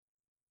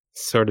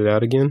sort it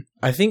out again?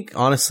 I think,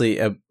 honestly,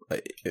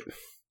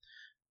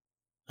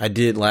 I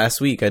did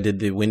last week. I did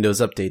the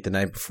Windows update the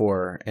night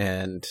before,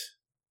 and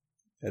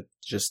it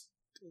just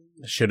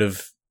should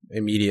have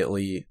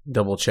immediately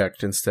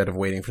double-checked instead of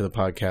waiting for the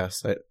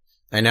podcast.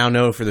 I now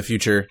know for the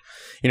future,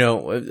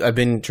 I've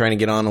been trying to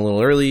get on a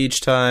little early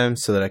each time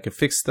so that I could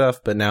fix stuff,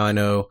 but now I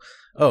know,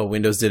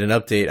 Windows did an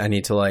update. I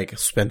need to,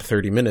 spend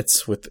 30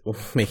 minutes with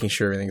making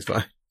sure everything's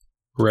fine.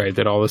 Right,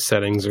 that all the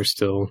settings are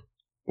still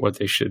what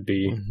they should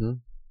be. Mm-hmm.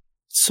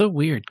 It's so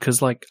weird,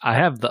 because, I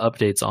have the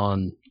updates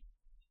on,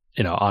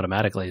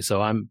 automatically,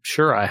 so I'm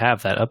sure I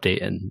have that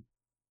update, and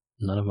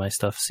none of my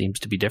stuff seems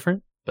to be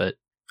different, but...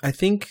 I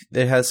think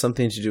it has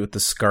something to do with the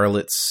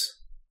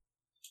Scarlett's,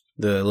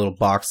 the little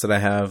box that I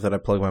have that I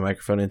plug my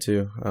microphone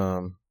into.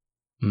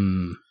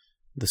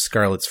 The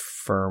Scarlett's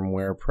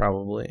firmware,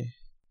 probably.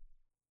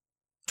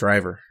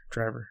 Driver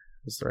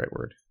is the right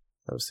word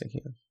I was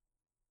thinking of.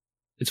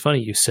 It's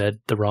funny you said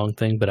the wrong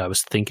thing, but I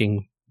was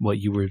thinking what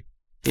you were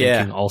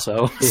thinking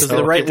also. So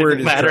the right word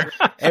is matter.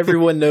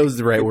 Everyone knows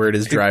the right word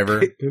is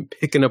driver.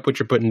 Picking up what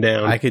you're putting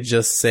down. I could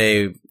just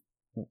say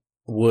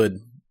wood.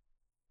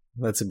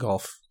 That's a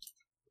golf.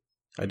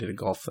 I did a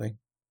golf thing.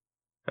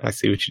 I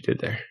see what you did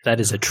there. That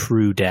is a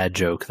true dad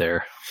joke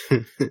there.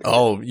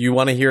 Oh, you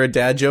want to hear a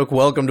dad joke?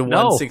 Welcome to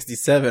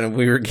 167.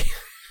 We were.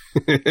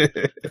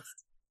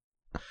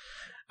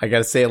 I got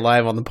to say it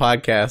live on the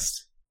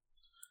podcast.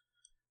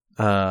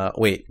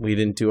 Wait, we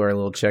didn't do our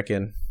little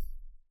check-in.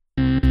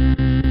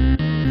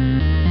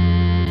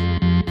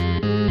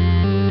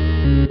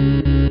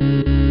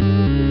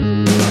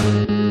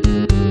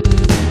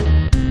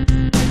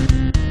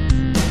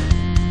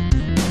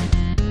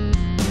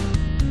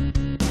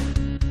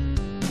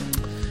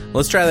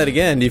 Let's try that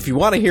again. If you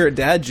want to hear a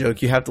dad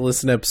joke, you have to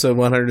listen to episode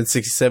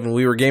 167.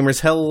 We Were Gamers.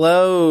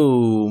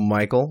 Hello,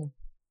 Michael.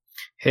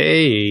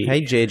 Hey.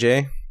 Hey,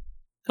 JJ.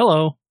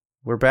 Hello.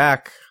 We're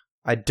back.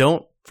 I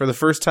don't, for the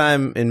first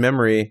time in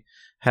memory,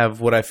 have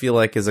what I feel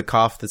like is a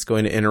cough that's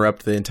going to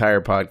interrupt the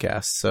entire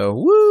podcast. So,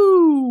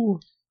 woo!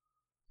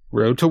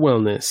 Road to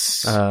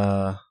wellness.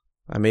 I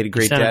made a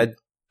great dad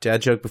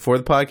joke before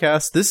the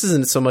podcast. This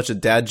isn't so much a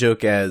dad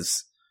joke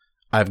as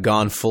I've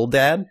gone full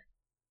dad.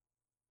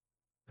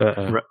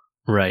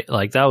 Right.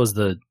 That was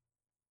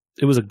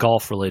it was a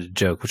golf related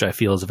joke, which I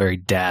feel is a very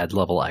dad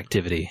level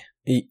activity.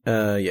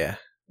 Yeah.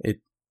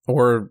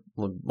 Or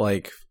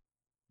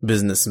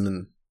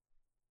businessman.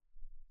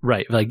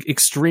 Right.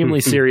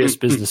 Extremely serious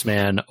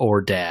businessman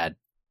or dad.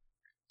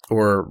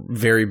 Or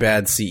very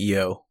bad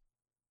CEO.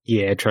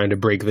 Yeah, trying to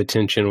break the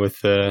tension with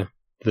the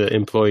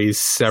employees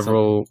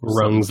several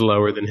rungs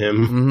lower than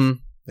him.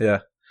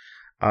 Mm-hmm.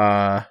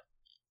 Yeah.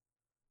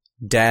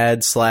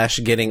 Dad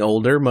 / getting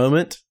older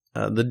moment.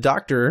 The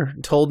doctor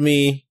told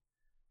me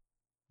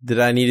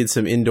that I needed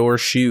some indoor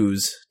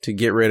shoes to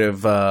get rid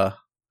of, a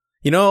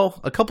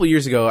couple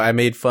years ago I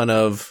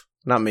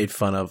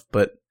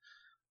but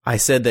I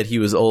said that he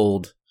was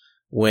old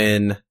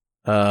when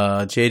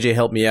JJ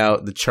helped me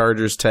out, the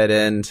Chargers tight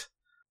end.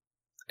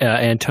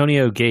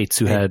 Antonio Gates,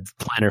 who had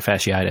plantar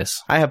fasciitis.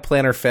 I have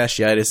plantar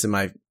fasciitis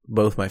in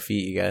both my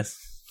feet, you guys.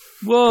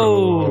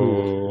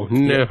 Whoa. Oh,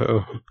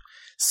 no.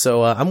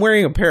 So I'm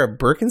wearing a pair of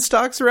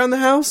Birkenstocks around the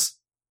house.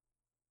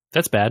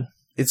 That's bad.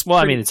 It's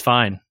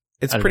fine.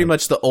 It's pretty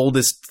much the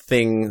oldest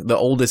thing, the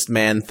oldest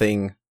man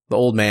thing, the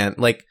old man.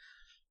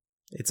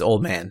 It's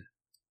old man.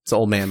 It's an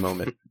old man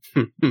moment.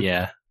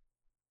 Yeah.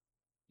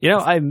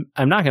 I'm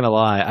not going to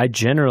lie. I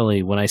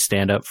generally, when I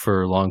stand up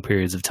for long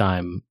periods of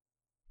time,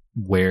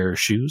 wear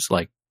shoes,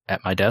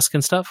 at my desk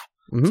and stuff.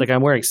 Mm-hmm.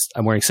 It's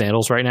I'm wearing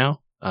sandals right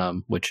now,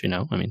 which,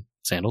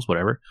 sandals,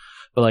 whatever.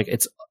 But,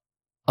 it's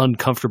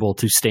uncomfortable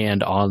to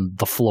stand on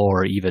the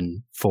floor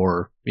even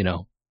for,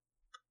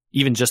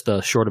 even just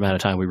the short amount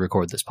of time we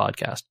record this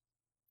podcast.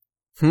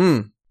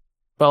 But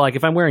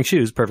if I'm wearing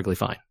shoes, perfectly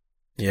fine.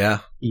 Yeah.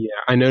 Yeah,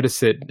 I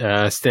noticed it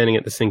standing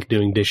at the sink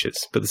doing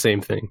dishes, but the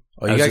same thing.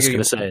 Oh, I was just going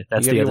to say,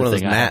 that's the other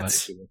thing I have.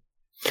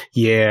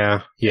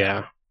 Yeah.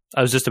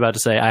 I was just about to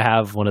say, I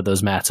have one of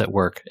those mats at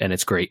work, and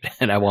it's great,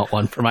 and I want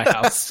one for my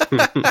house.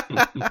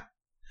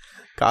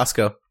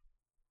 Costco.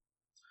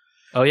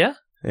 Oh, yeah?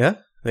 Yeah,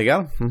 they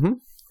got them. Mm-hmm.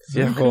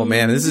 Yeah. Oh,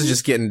 man, this is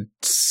just getting...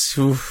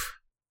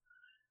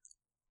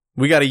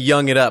 We got to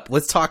young it up.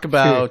 Let's talk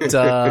about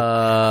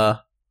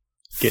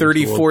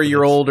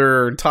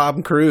 34-year-older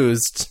Tom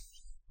Cruise.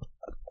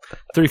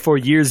 34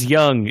 years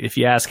young, if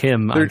you ask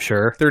him, I'm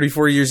sure.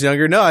 34 years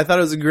younger? No, I thought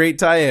it was a great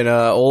tie-in.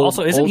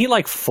 Also, isn't he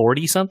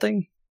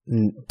 40-something?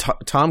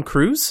 Tom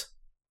Cruise?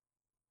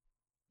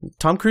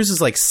 Tom Cruise is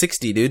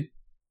 60, dude.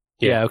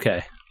 Yeah,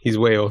 okay. He's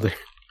way older.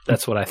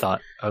 That's what I thought.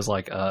 I was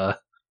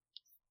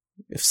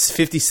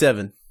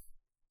 57.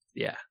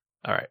 Yeah.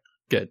 All right.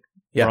 Good.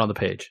 Yeah. We're on the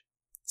page.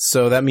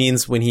 So that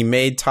means when he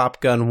made Top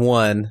Gun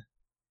 1,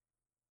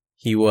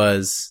 he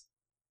was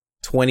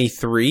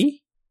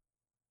 23?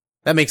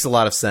 That makes a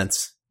lot of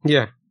sense.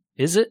 Yeah.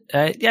 Is it?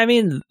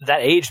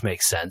 That age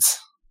makes sense.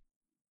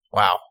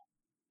 Wow.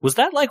 Was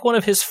that one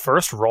of his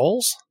first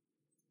roles?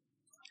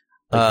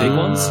 Big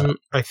ones?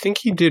 I think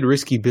he did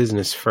Risky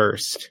Business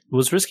first.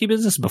 Was Risky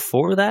Business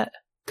before that?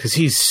 Because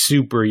he's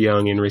super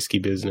young in Risky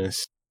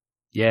Business.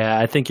 Yeah,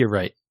 I think you're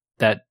right.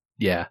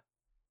 Yeah.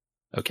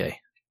 Okay.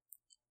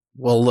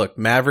 Well, look,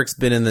 Maverick's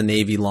been in the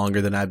Navy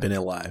longer than I've been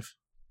alive.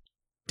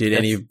 Did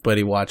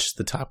anybody watch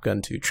the Top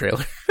Gun 2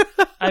 trailer?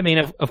 I mean,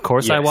 of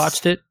course Yes. I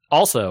watched it.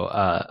 Also,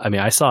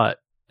 I saw it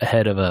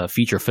ahead of a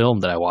feature film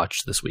that I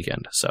watched this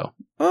weekend. So,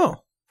 Oh,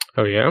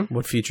 yeah?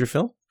 what feature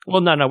film?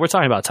 well, no, we're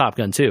talking about Top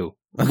Gun 2.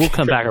 We'll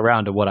come back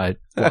around to what I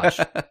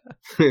watched.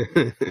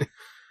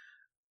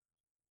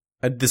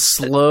 The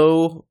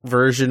slow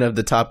version of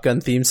the Top Gun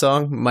theme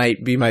song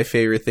might be my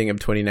favorite thing of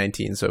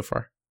 2019 so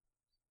far.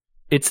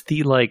 It's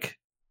the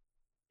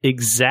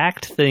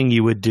exact thing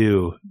you would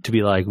do to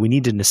be like, we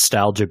need to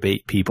nostalgia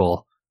bait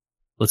people.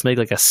 Let's make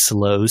a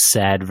slow,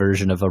 sad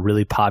version of a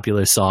really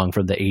popular song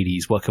from the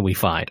 80s. What can we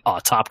find? Oh,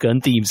 Top Gun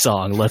theme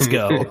song. Let's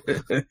go.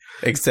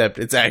 Except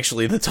it's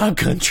actually the Top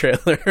Gun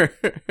trailer.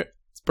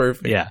 It's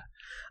perfect. Yeah.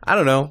 I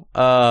don't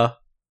know.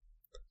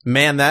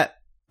 Man,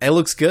 it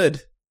looks good.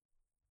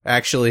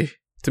 Actually,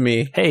 to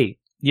me. Hey,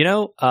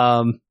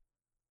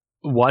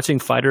 watching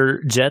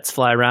fighter jets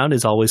fly around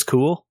is always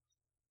cool.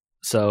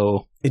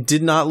 So It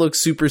did not look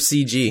super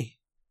CG.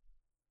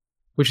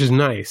 Which is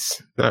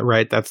nice.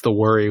 Right? That's the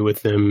worry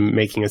with them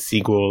making a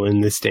sequel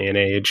in this day and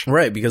age.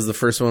 Right, because the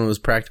first one was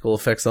practical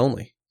effects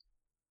only.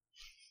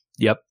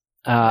 Yep.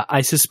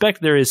 I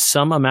suspect there is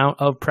some amount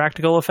of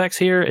practical effects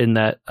here in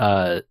that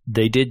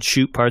they did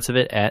shoot parts of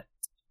it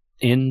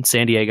in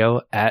San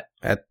Diego at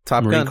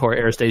Top Marine Gun. Corps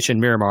Air Station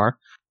Miramar,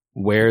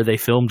 where they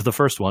filmed the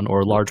first one,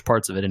 or large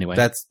parts of it anyway.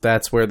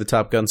 That's where the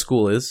Top Gun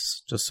school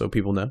is, just so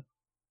people know.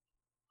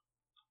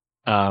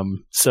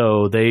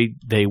 So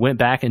they went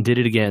back and did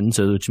it again,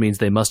 which means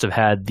they must have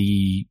had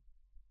the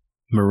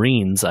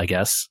Marines, I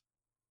guess,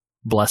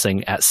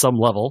 blessing at some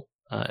level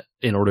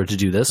in order to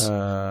do this.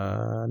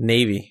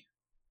 Navy.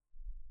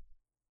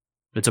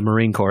 It's a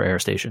Marine Corps Air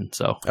Station,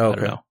 so I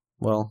Okay. don't know.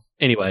 Well,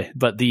 Anyway,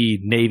 but the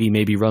Navy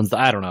maybe runs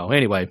I don't know.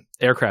 Anyway,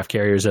 aircraft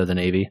carriers are the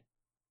Navy.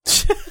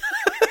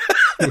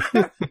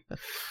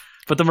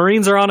 But the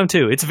Marines are on them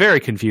too. It's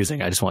very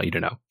confusing. I just want you to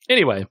know.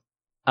 Anyway,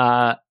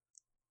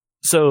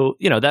 so,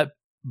 that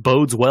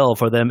bodes well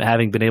for them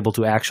having been able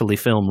to actually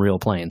film real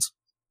planes.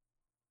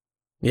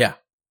 yeah.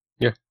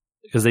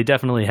 Because they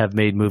definitely have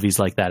made movies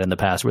like that in the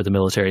past where the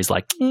military's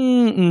like,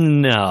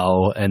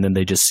 no, and then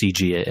they just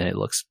CG it and it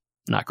looks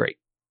not great.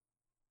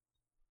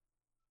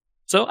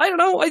 So, I don't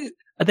know.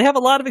 They have a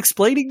lot of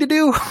explaining to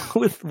do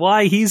with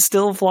why he's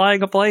still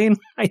flying a plane,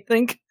 I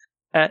think,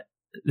 at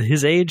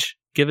his age,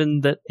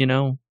 given that,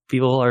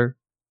 people are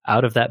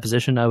out of that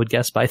position, I would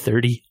guess, by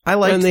 30. I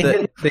like And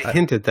that. they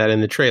hint at that in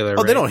the trailer.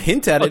 Oh, right? they don't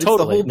hint at it. It's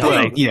totally. the whole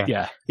thing.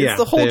 Yeah. It's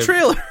the whole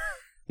trailer.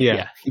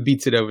 Yeah, he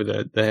beats it over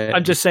the head.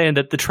 I'm just saying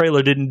that the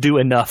trailer didn't do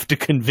enough to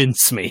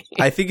convince me.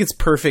 I think it's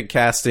perfect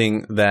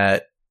casting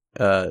that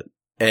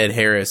Ed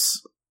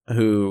Harris,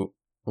 who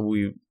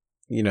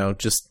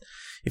just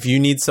if you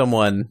need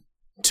someone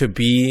to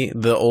be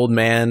the old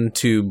man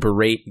to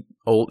berate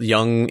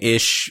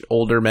young-ish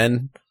older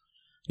men,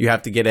 you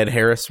have to get Ed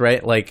Harris,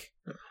 right? Like,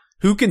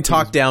 who can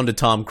talk down to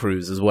Tom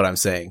Cruise is what I'm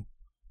saying.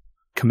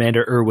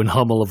 Commander Erwin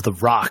Hummel of The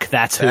Rock,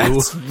 that's who.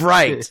 That's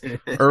right.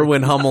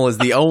 Erwin Hummel is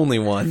the only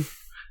one.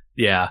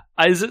 Yeah.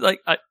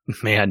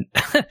 Man.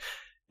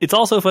 It's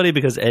also funny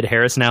because Ed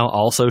Harris now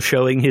also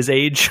showing his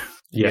age.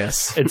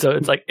 Yes. And so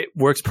it's it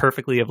works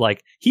perfectly of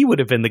he would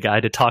have been the guy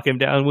to talk him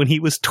down when he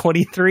was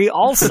 23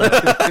 also.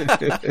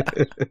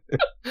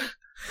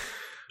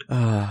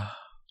 I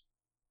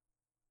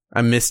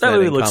missed That that.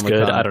 movie in looks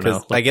Comic-Con, good. I don't know.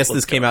 'cause I guess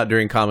this came out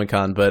during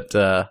Comic-Con, but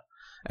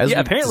as we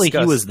apparently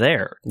discussed, he was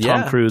there.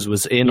 Yeah. Tom Cruise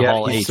was in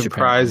Hall he H.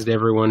 surprised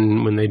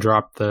everyone when they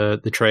dropped the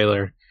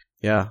trailer.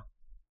 Yeah.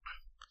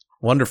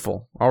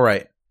 Wonderful. All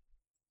right.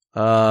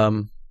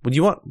 Would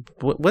you want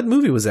what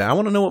movie was that? I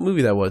want to know what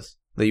movie that was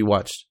that you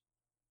watched.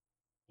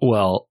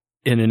 Well,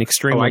 in an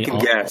extremely I can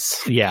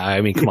guess. Yeah,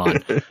 I mean, come on.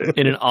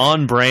 In an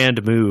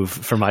on-brand move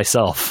for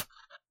myself,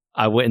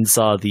 I went and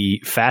saw the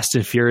Fast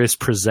and Furious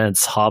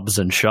Presents Hobbs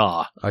and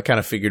Shaw. I kind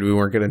of figured we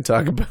weren't going to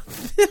talk about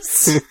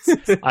this.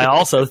 I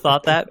also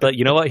thought that, but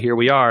you know what? Here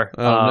we are.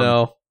 Oh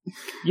no.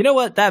 You know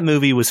what? That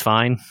movie was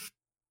fine.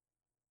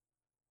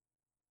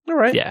 All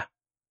right. Yeah.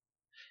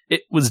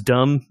 It was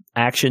dumb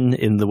action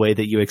in the way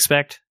that you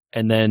expect,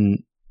 and then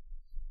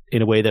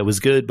in a way that was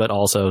good, but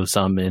also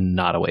some in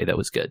not a way that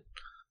was good.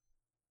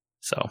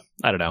 So,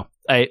 I don't know.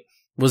 I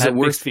have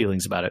mixed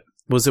feelings about it.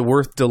 Was it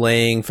worth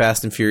delaying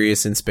Fast and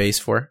Furious in space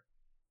for?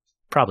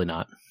 Probably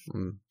not.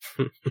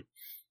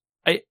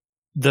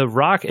 The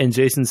Rock and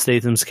Jason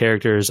Statham's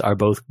characters are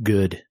both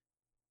good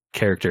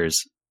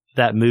characters.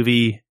 That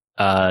movie,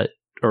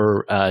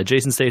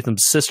 Jason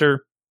Statham's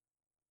sister,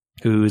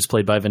 who's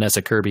played by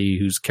Vanessa Kirby,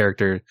 whose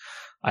character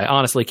I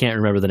honestly can't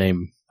remember the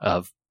name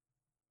of,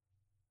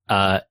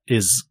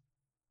 is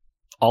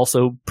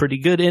also pretty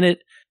good in it.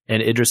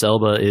 And Idris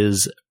Elba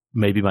is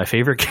maybe my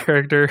favorite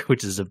character,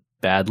 which is a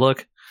bad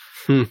look.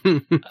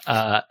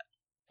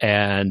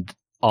 And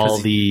all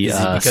the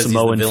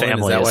Samoan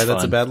family is that why is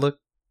that's fun. a bad look?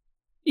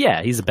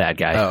 Yeah, he's a bad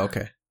guy. Oh,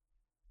 okay.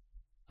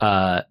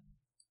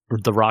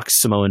 The Rock's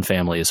Samoan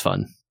family is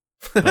fun.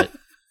 But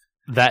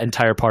that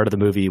entire part of the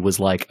movie was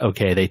like,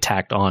 okay, they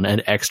tacked on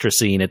an extra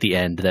scene at the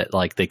end that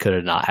like they could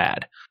have not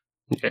had.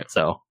 Yeah.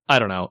 So I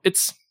don't know.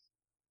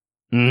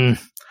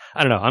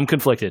 I don't know. I'm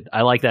conflicted.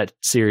 I like that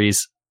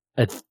series.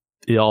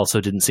 It also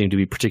didn't seem to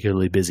be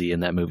particularly busy in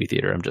that movie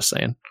theater. I'm just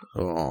saying.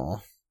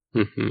 Oh.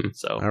 Mm-hmm.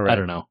 So right. I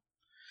don't know.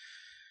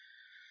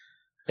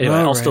 Anyway,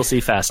 I'll still see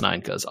Fast 9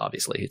 because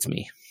obviously it's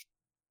me.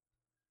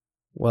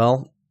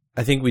 Well,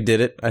 I think we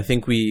did it. I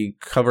think we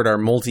covered our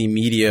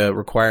multimedia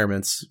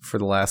requirements for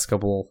the last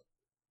couple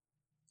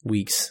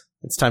weeks.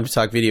 It's time to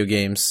talk video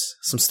games.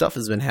 Some stuff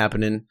has been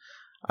happening.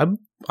 I've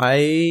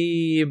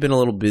been a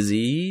little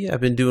busy.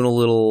 I've been doing a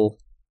little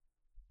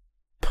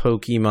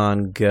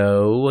Pokemon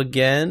Go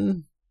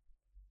again.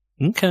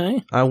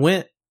 Okay. I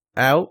went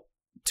out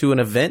to an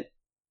event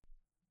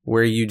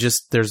where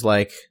there's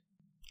like,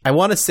 I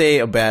want to say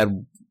a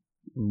bad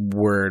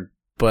word,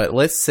 but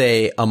let's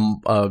say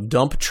a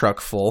dump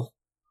truck full.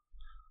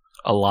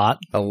 A lot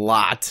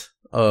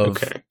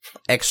of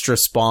extra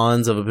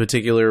spawns of a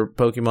particular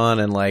Pokemon,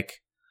 and like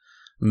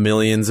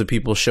millions of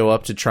people show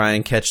up to try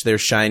and catch their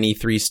shiny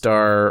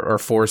 3-star or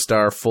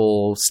 4-star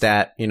full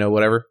stat,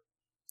 whatever.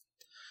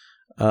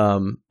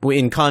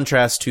 In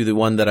contrast to the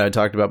one that I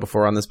talked about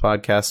before on this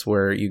podcast,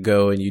 where you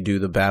go and you do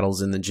the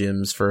battles in the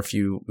gyms for a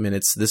few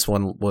minutes, this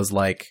one was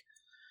like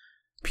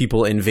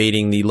people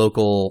invading the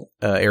local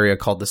area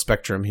called the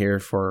Spectrum here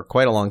for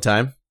quite a long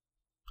time.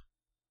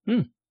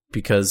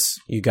 Because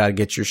you got to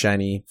get your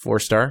shiny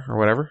 4-star or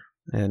whatever.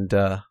 And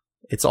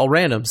it's all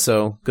random,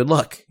 so good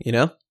luck,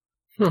 Yep.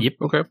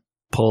 Okay.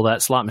 Pull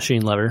that slot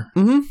machine lever.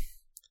 Mm-hmm.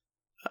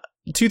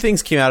 Two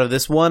things came out of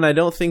this. One, I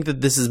don't think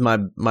that this is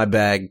my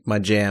bag, my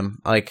jam.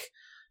 Like,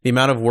 the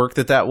amount of work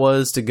that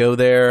was to go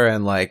there,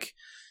 and like,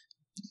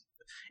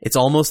 it's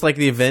almost like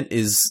the event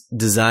is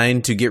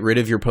designed to get rid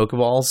of your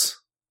Pokeballs,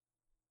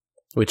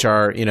 which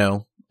are,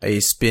 a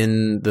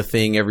spin the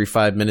thing every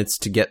 5 minutes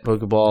to get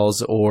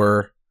Pokeballs,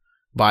 or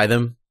buy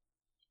them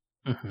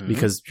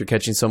because you're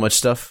catching so much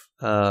stuff.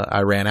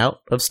 I ran out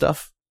of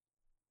stuff.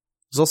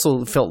 It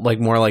also felt like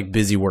more like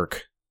busy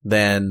work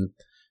than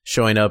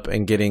showing up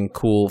and getting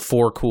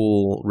four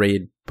cool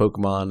raid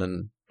Pokemon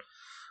and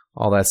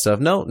all that stuff.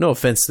 No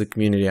offense to the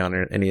community on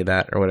any of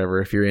that or whatever.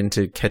 If you're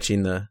into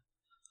catching the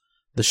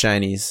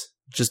shinies,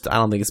 I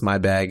don't think it's my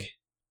bag.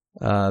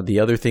 The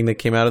other thing that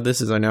came out of this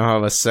is I now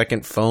have a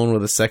second phone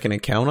with a second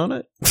account on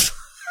it.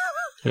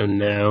 Oh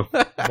no!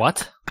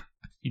 What?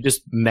 You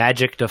just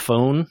magicked a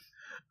phone?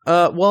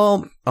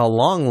 Well, a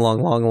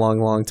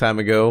long time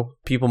ago,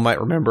 people might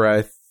remember,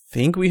 I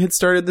think we had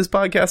started this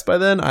podcast by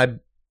then. I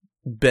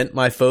bent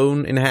my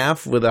phone in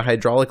half with a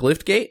hydraulic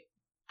lift gate.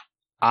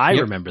 I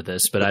remember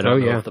this, but I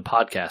don't know if the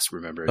podcast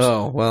remembers.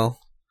 Oh,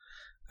 well,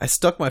 I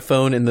stuck my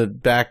phone in the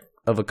back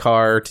of a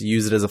car to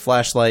use it as a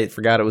flashlight,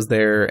 forgot it was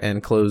there,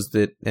 and closed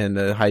it, and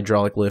the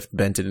hydraulic lift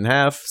bent it in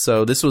half.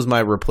 So this was my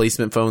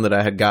replacement phone that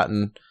I had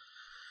gotten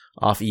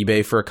off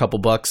eBay for a couple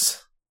bucks.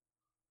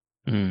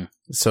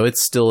 So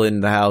it's still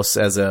in the house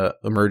as a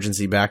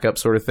emergency backup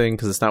sort of thing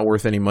because it's not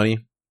worth any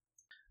money.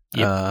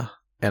 Yep.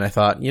 And I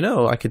thought,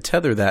 I could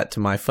tether that to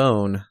my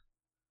phone.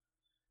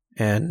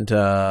 And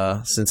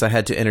since I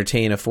had to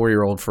entertain a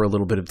 4-year-old for a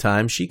little bit of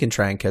time, she can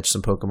try and catch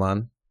some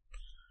Pokemon.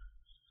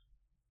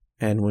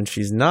 And when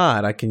she's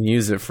not, I can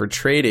use it for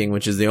trading,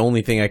 which is the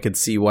only thing I could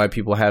see why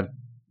people have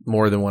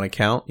more than one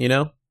account,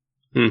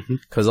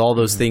 Because all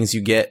those things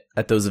you get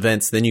at those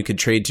events, then you could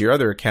trade to your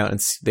other account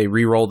and they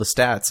re-roll the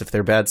stats. If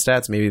they're bad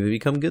stats, maybe they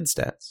become good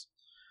stats.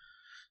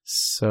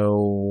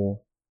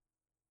 So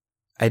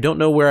I don't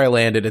know where I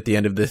landed at the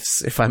end of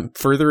this, if I'm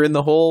further in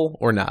the hole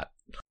or not.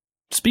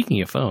 Speaking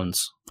of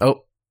phones.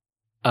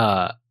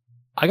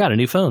 I got a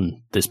new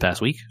phone this past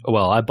week.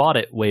 Well, I bought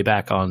it way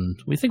back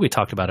we think we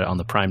talked about it on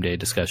the Prime Day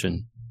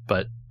discussion,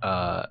 but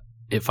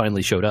it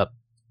finally showed up.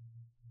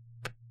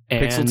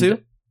 And Pixel 2?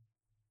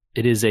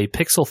 It is a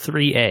Pixel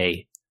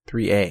 3a.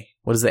 3a.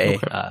 What is the A?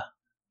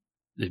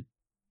 Okay.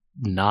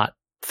 Not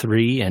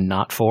 3 and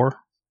not 4.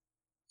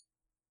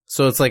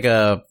 So it's like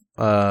a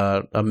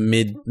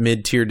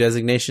mid-tier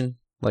designation?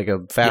 Like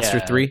a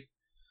faster 3?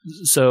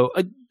 So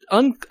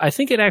I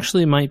think it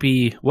actually might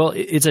be... Well,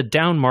 it's a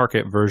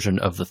down-market version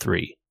of the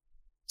 3.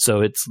 So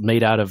it's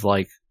made out of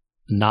like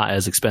not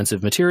as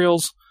expensive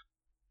materials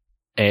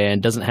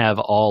and doesn't have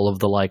all of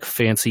the like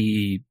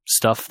fancy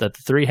stuff that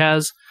the 3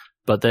 has.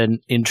 But then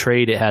in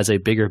trade, it has a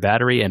bigger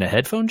battery and a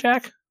headphone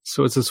jack.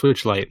 So it's a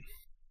Switch Lite.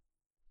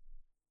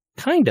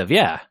 Kind of,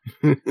 yeah.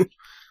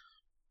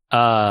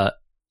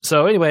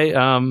 So anyway,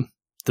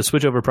 the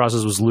switchover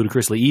process was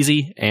ludicrously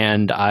easy,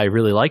 and I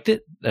really liked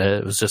it.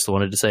 It was just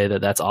wanted to say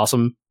that's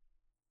awesome.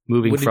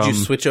 What did you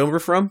switch over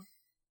from?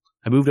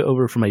 I moved it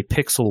over from a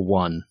Pixel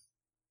 1.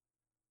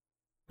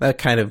 That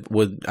kind of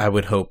I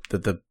would hope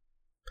that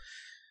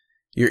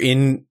you're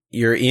in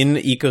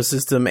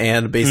ecosystem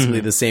and basically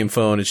the same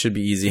phone. It should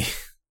be easy.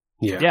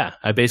 Yeah.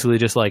 I basically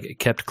just like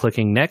kept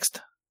clicking next,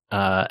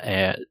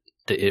 and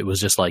it was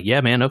just like,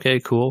 yeah, man, okay,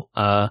 cool.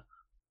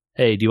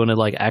 hey, do you want to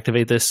like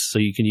activate this so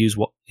you can use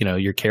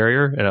your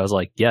carrier? And I was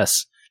like,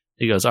 yes.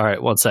 He goes, all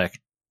right, 1 sec.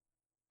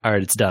 All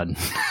right, it's done.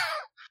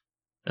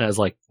 And I was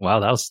like, wow,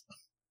 that was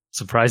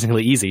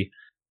surprisingly easy.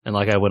 And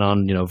like I went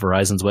on,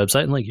 Verizon's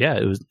website and like, yeah,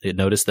 it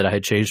noticed that I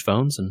had changed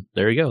phones and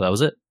there you go. That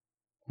was it.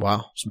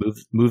 Wow.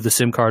 Just move the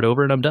SIM card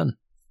over and I'm done.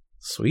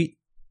 Sweet.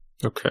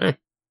 Okay.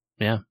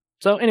 Yeah.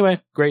 So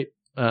anyway, great.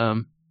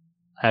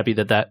 Happy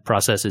that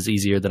process is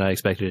easier than I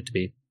expected it to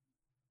be.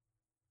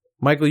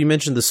 Michael, you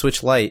mentioned the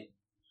Switch Lite.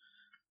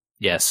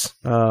 Yes.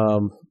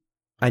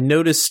 I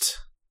noticed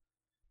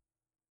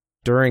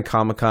during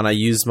Comic-Con, I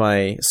used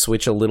my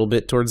Switch a little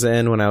bit towards the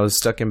end when I was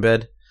stuck in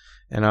bed,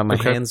 and my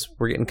hands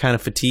were getting kind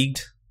of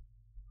fatigued.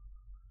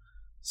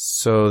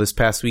 So this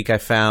past week, I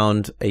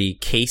found a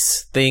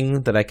case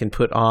thing that I can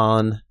put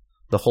on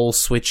the whole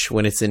Switch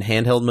when it's in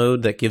handheld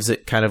mode that gives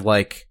it kind of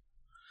like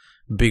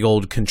big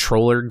old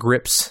controller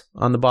grips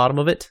on the bottom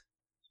of it.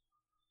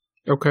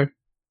 Okay.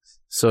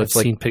 So I've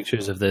seen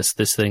pictures of this.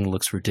 This thing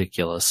looks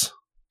ridiculous.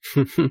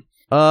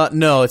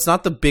 No, it's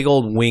not the big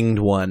old winged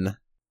one.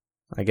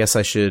 I guess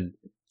I should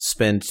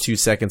spend 2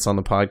 seconds on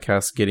the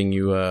podcast getting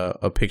you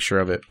a picture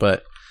of it.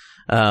 But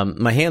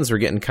my hands were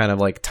getting kind of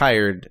like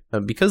tired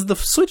because the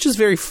Switch is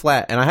very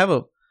flat. And I have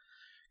a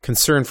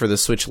concern for the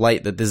Switch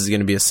Lite that this is going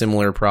to be a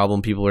similar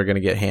problem. People are going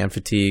to get hand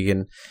fatigue.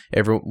 And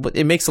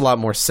it makes a lot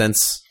more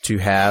sense to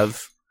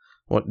have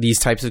these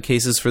types of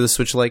cases for the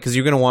Switch Lite because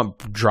you're going to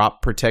want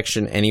drop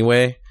protection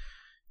anyway,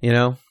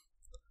 And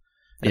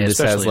yeah, this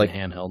has like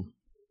handheld.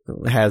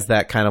 Has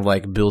that kind of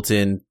like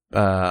built-in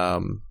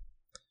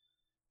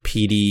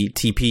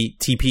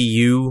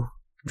TPU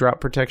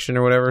drop protection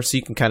or whatever, so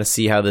you can kind of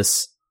see how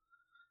this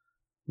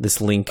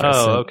link.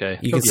 Okay.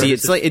 You can see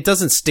it's like it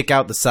doesn't stick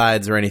out the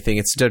sides or anything.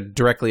 It's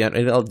directly on.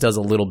 It does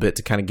a little bit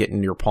to kind of get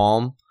in your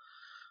palm,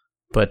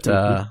 but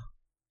it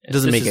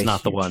doesn't make. This is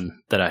not the one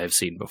that I have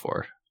seen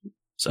before.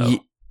 So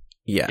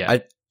yeah.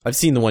 I've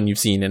seen the one you've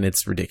seen, and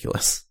it's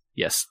ridiculous.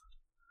 Yes,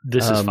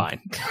 this is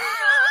fine.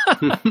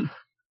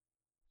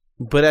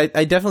 But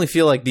I definitely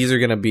feel like these are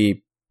going to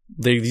be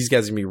these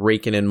guys are going to be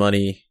raking in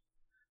money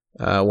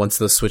once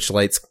the Switch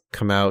Lites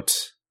come out.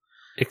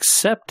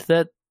 Except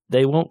that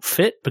they won't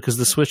fit because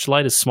the Switch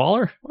Lite is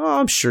smaller. Well,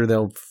 I'm sure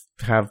they'll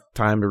have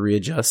time to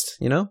readjust,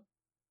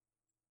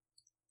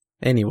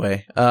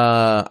 Anyway,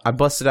 I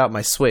busted out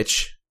my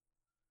Switch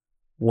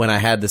when I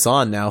had this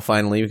on now,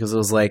 finally, because it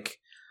was like,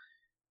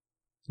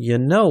 you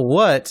know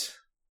what?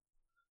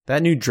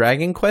 That new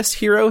Dragon Quest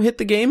hero hit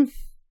the game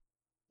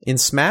in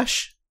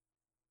Smash.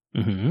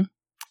 Mm-hmm.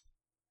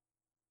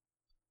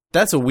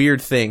 That's a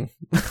weird thing.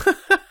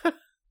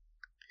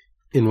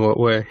 In what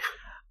way?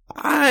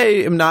 I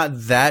am not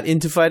that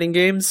into fighting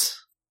games.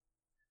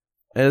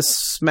 As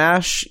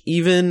Smash,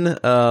 even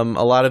a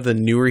lot of the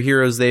newer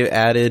heroes they've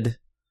added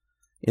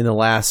in the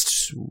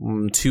last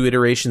 2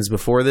 iterations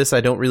before this,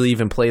 I don't really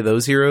even play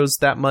those heroes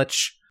that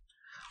much.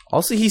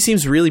 Also, he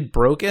seems really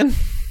broken.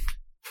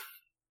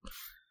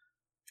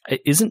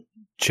 Isn't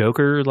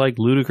Joker like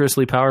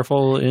ludicrously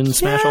powerful in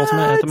Smash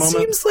Ultimate at the moment?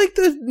 It seems like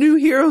the new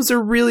heroes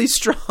are really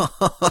strong.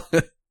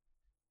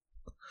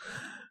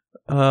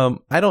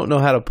 I don't know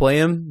how to play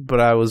him,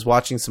 but I was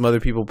watching some other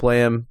people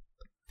play him.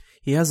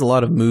 He has a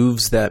lot of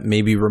moves that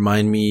maybe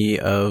remind me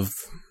of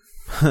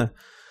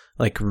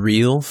like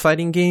real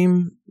fighting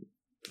game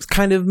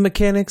kind of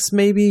mechanics,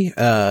 maybe.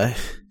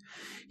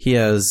 He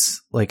has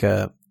like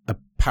a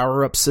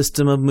power-up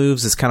system of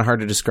moves. It's kind of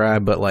hard to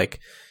describe, but like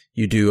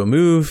you do a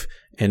move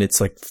and it's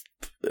like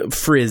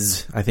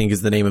Frizz, I think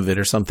is the name of it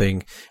or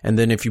something. And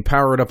then if you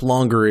power it up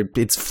longer,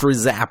 it's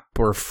Frizzap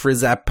or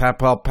Frizzap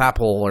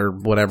Papple or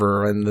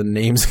whatever. And the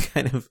names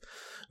kind of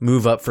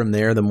move up from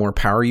there the more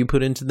power you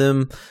put into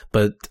them.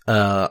 But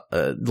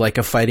like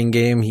a fighting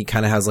game, he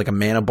kind of has like a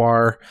mana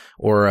bar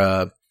or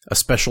a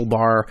special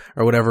bar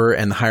or whatever.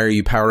 And the higher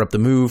you power up the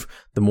move,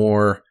 the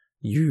more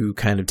you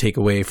kind of take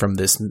away from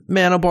this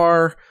mana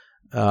bar.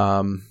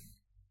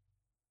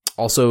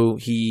 Also,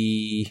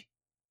 he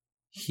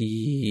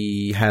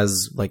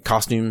has like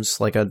costumes,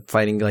 like a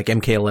fighting, like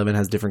MK11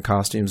 has different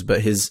costumes,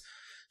 but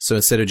so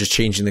instead of just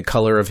changing the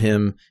color of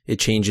him, it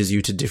changes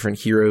you to different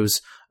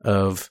heroes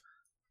of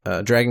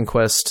Dragon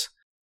Quest.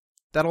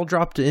 That'll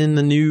drop in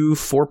the new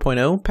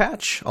 4.0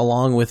 patch,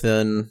 along with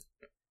an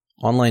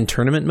online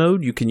tournament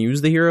mode you can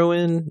use the hero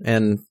in,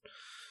 and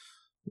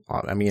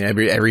I mean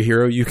every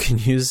hero you can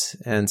use.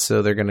 And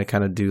so they're going to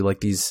kind of do like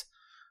these,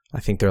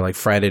 I think they're like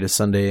Friday to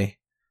Sunday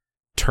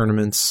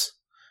tournaments,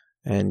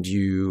 and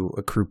you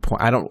accrue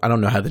points. I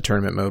don't know how the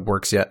tournament mode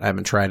works yet. I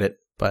haven't tried it,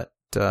 but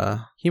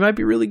he might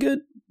be really good.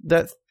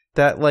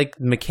 That like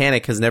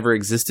mechanic has never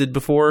existed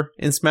before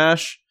in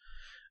Smash.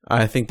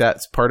 I think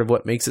that's part of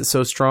what makes it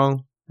so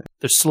strong.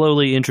 They're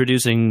slowly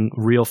introducing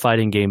real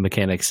fighting game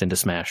mechanics into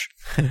Smash.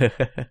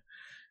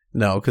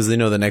 No, because they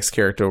know the next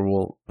character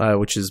will,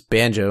 which is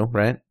Banjo,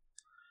 right?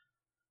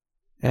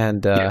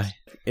 And yes.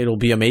 It'll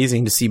be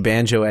amazing to see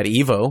Banjo at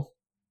EVO.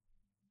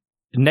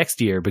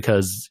 Next year,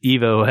 because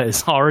EVO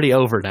is already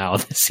over now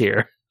this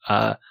year.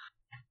 But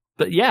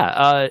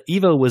yeah,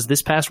 EVO was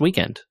this past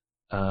weekend.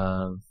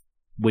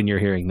 when you're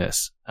hearing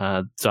this.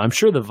 So I'm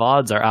sure the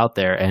VODs are out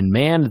there, and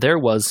man, there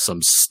was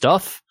some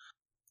stuff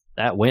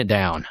that went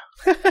down.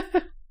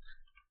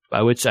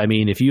 By which I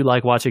mean, if you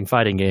like watching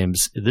fighting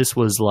games, this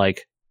was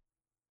like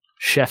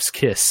chef's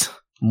kiss.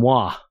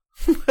 Mwah.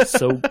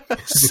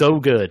 So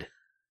good.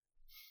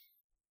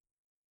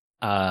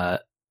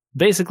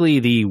 Basically,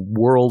 the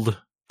world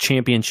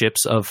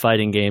championships of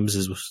fighting games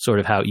is sort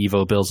of how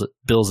EVO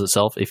bills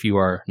itself, if you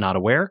are not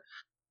aware.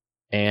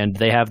 And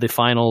they have the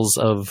finals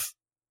of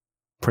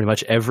pretty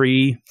much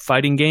every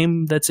fighting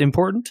game that's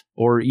important,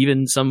 or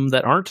even some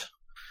that aren't.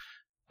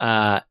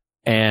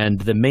 And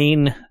the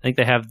main, I think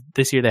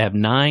this year they have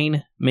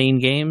 9 main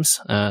games,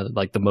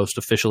 like the most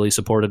officially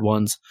supported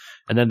ones.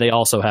 And then they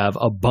also have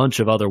a bunch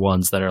of other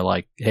ones that are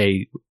like,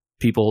 hey,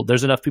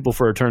 there's enough people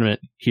for a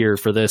tournament here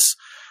for this.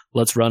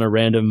 Let's run a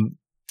random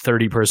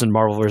 30-person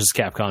Marvel vs.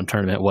 Capcom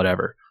tournament,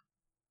 whatever.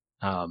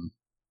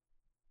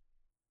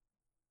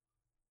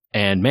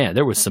 And man,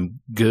 there was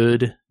some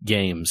good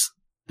games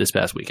this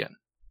past weekend.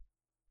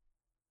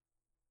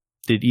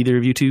 Did either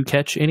of you two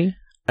catch any?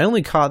 I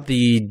only caught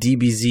the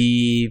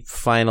DBZ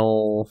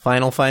final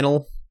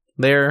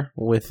there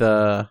with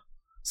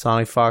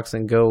Sonic Fox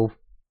and Go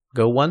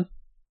One.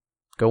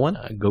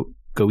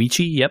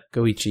 Goichi, yep.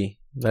 Goichi.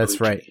 That's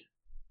right.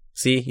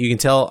 See, you can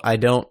tell I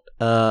don't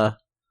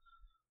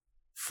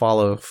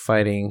follow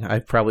fighting.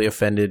 I've probably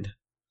offended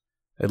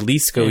at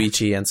least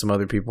Goichi and some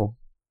other people.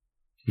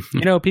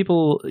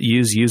 People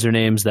use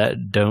usernames that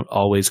don't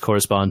always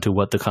correspond to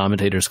what the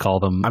commentators call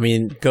them. I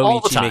mean,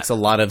 Goichi makes a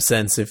lot of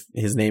sense if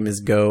his name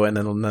is Go and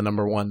then the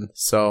number 1.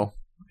 So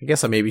I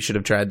guess I maybe should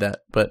have tried that.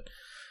 But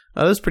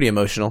that was pretty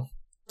emotional.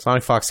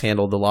 Sonic Fox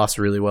handled the loss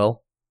really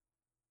well.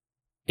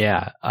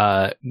 Yeah.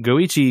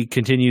 Goichi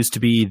continues to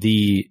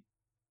be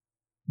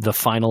the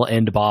final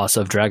end boss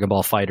of Dragon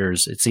Ball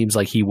FighterZ. It seems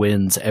like he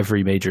wins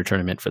every major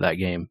tournament for that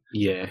game.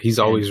 Yeah, he's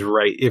always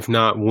right. If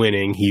not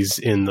winning, he's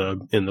in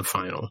the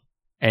final.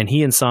 And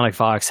he and Sonic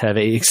Fox have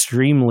a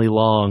extremely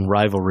long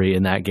rivalry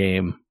in that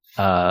game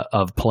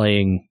of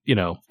playing,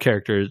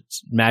 characters,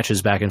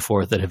 matches back and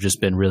forth that have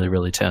just been really,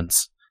 really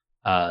tense.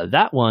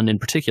 That one in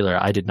particular,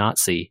 I did not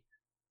see,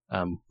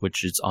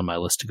 which is on my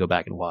list to go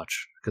back and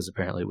watch because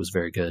apparently it was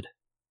very good.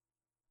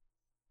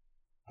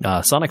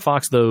 Sonic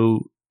Fox, though,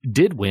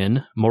 did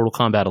win Mortal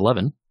Kombat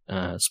 11.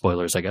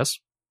 Spoilers, I guess.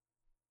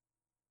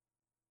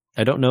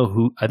 I don't know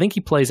who. I think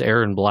he plays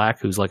Aaron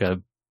Black, who's like a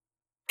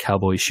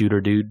cowboy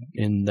shooter dude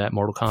in that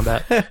Mortal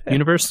Kombat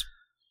universe.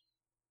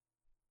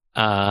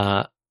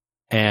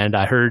 And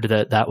I heard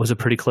that was a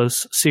pretty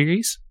close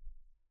series.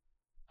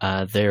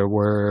 There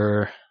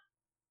was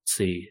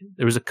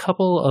a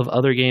couple of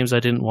other games I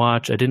didn't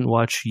watch. I didn't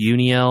watch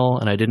Uniel,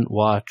 and I didn't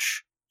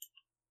watch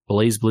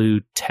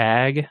BlazBlue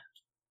Tag.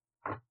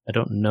 I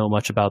don't know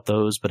much about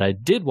those, but I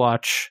did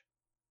watch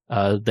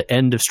the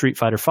end of Street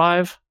Fighter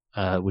V,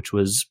 which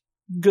was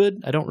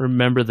good. I don't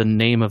remember the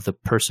name of the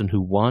person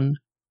who won.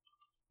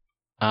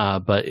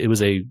 But it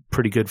was a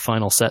pretty good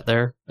final set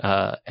there.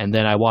 And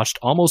then I watched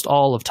almost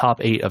all of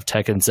top 8 of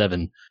Tekken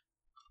 7,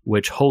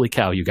 which, holy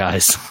cow, you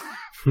guys.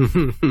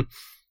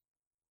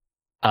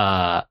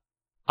 I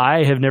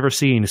have never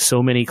seen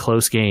so many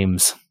close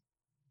games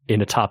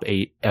in a top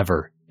 8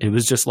 ever. It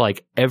was just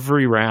like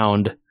every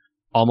round,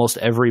 almost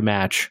every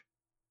match,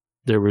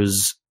 there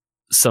was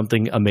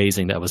something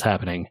amazing that was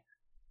happening.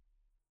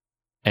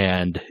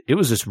 And it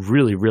was just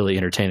really, really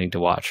entertaining to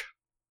watch.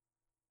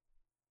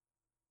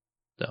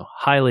 So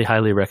highly,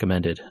 highly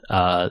recommended.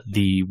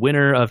 The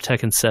winner of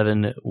Tekken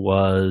 7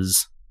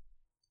 was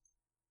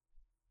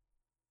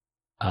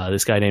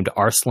this guy named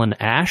Arslan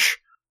Ash,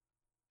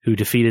 who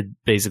defeated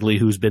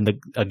who's been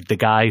the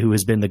guy who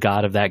has been the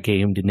god of that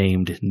game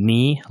named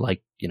Knee,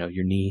 like,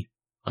 your knee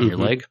on your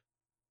leg.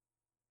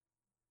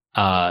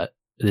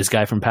 This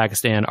guy from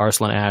Pakistan,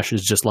 Arslan Ash,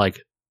 is just like,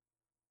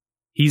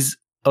 he's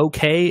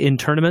okay in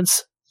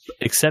tournaments,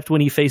 except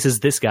when he faces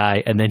this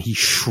guy, and then he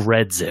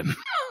shreds him.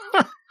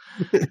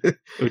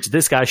 Which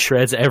this guy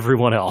shreds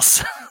everyone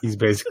else. He's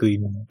basically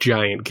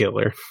giant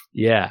killer.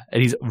 Yeah,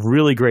 and he's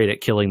really great at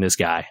killing this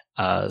guy.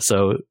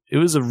 So it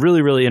was a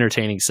really, really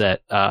entertaining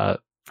set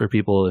for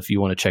people if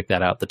you want to check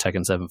that out, the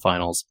Tekken 7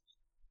 finals.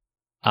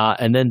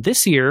 And then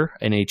this year,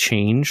 in a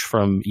change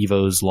from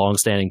EVO's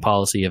long-standing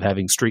policy of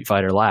having Street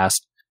Fighter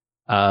last,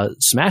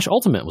 Smash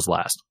Ultimate was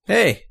last.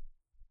 Hey,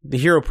 the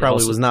hero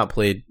probably was not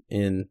played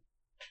in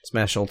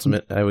Smash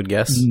Ultimate, I would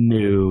guess.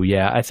 No,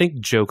 yeah. I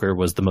think Joker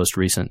was the most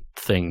recent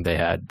thing they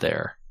had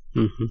there.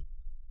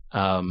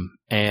 Mm-hmm.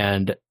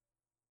 And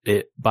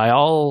it, by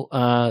all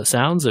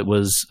sounds, it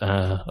was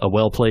a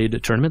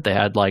well-played tournament. They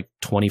had like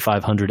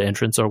 2,500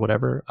 entrants or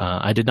whatever.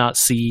 I did not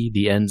see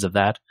the ends of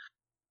that.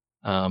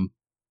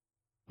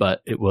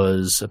 But it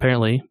was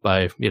apparently,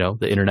 by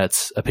the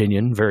internet's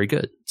opinion, very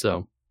good.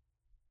 So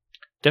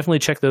definitely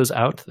check those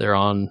out. They're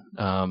on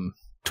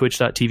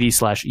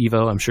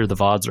twitch.tv/Evo. I'm sure the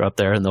VODs are up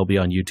there, and they'll be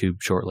on YouTube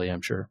shortly,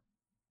 I'm sure.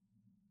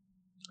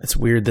 It's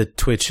weird that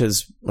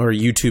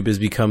YouTube has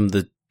become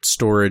the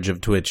storage of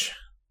Twitch.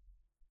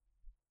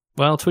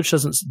 Well, Twitch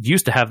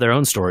used to have their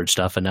own storage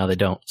stuff, and now they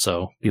don't,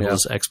 so people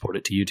just export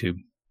it to YouTube.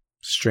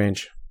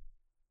 Strange.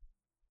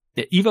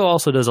 Yeah, Evo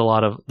also does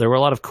there were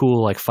a lot of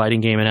cool like fighting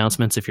game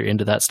announcements if you're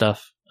into that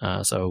stuff.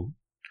 So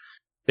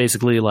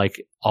basically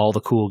like all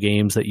the cool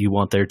games that you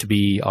want there to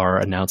be are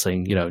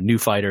announcing, new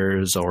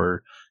fighters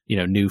or,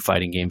 new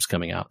fighting games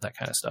coming out, that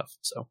kind of stuff.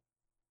 So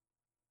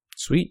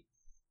sweet.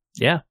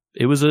 Yeah,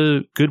 it was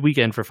a good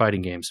weekend for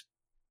fighting games.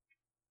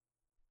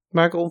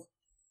 Michael,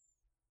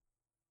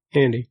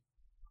 Andy,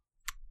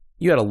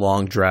 you had a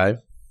long drive.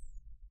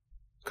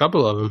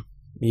 Couple of them.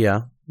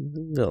 Yeah.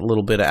 A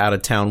little bit of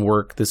out-of-town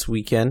work this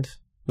weekend.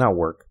 Not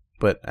work,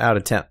 but out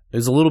of town. It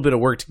was a little bit of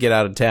work to get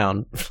out of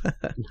town.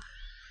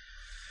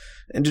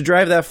 And to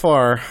drive that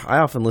far, I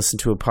often listen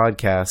to a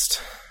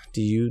podcast.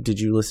 Did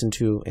you listen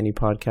to any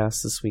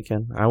podcasts this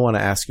weekend? I want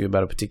to ask you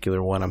about a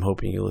particular one I'm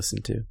hoping you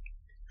listened to.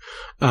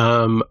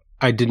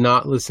 I did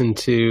not listen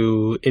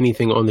to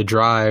anything on the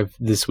drive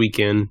this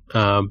weekend,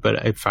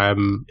 but if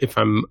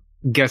I'm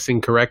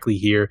guessing correctly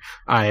here,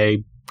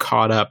 I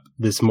caught up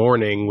this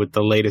morning with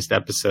the latest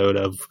episode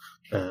of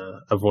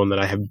one that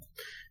I have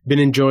been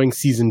enjoying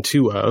season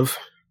 2 of.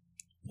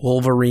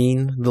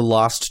 Wolverine: The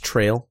Lost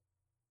Trail.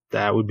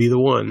 That would be the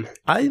one.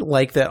 I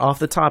like that. Off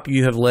the top,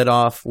 you have led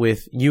off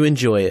with you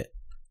enjoy it.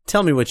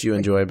 Tell me what you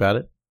enjoy about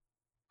it.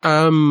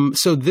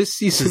 So this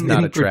season is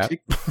not a trap.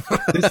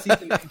 This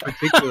season in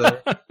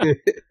particular,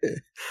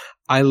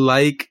 I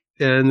like,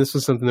 and this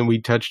was something that we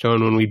touched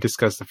on when we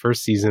discussed the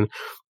first season.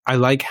 I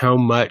like how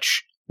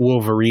much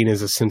Wolverine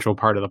is a central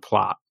part of the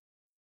plot.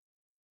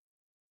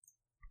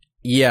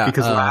 Yeah,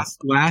 because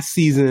last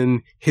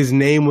season his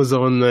name was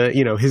on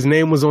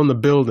the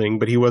building,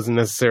 but he wasn't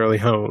necessarily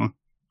home.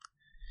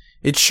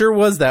 It sure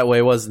was that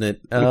way, wasn't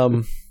it?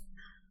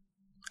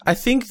 I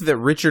think that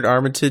Richard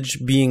Armitage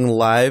being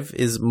live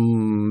is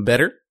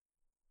better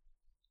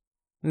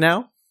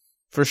now,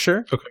 for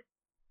sure. Okay.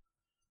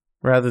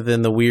 Rather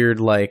than the weird,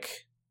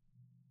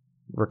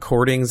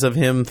 recordings of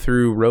him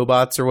through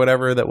robots or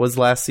whatever that was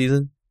last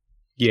season.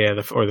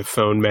 Yeah, or the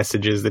phone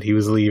messages that he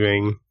was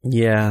leaving.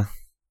 Yeah.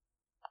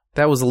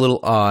 That was a little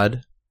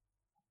odd.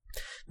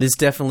 This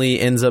definitely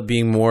ends up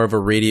being more of a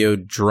radio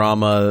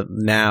drama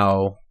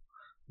now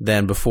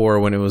than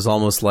before, when it was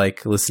almost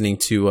like listening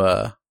to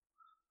a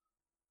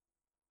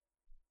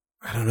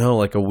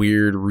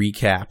weird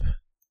recap.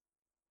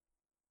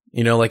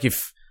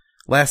 If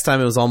last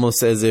time it was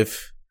almost as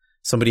if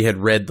somebody had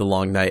read The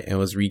Long Night and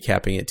was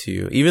recapping it to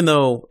you, even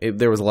though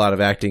there was a lot of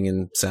acting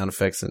and sound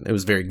effects and it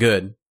was very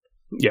good.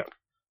 Yeah.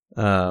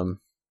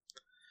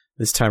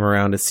 This time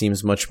around, it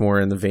seems much more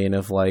in the vein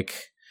of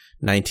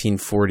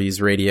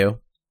 1940s radio.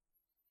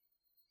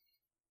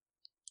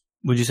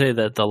 Would you say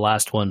that the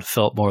last one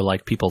felt more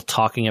like people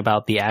talking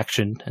about the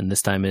action, and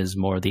this time is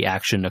more the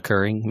action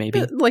occurring,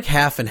 maybe? Like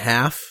half and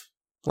half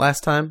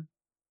last time.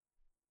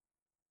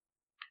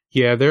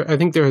 Yeah, I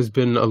think there has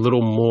been a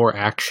little more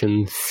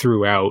action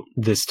throughout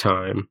this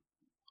time.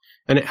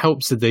 And it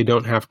helps that they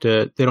don't have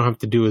to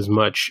do as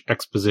much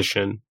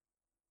exposition.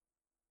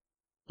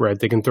 Right,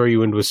 they can throw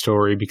you into a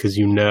story because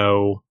you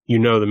know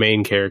the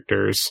main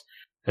characters,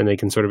 and they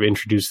can sort of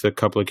introduce the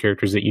couple of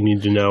characters that you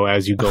need to know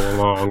as you go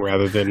along,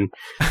 rather than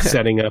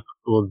setting up,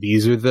 well,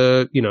 these are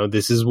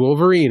this is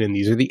Wolverine, and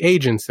these are the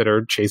agents that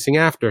are chasing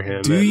after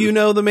him. Do you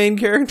know the main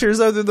characters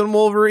other than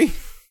Wolverine?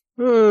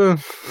 I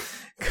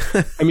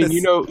mean,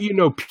 you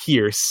know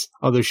Pierce,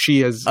 although she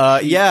has her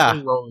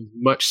role is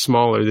much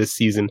smaller this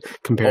season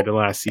compared to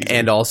last season,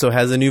 and also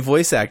has a new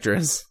voice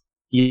actress.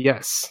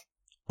 Yes,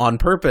 on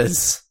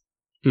purpose.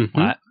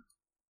 Mm-hmm. What?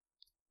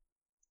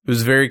 It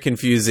was very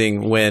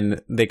confusing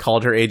when they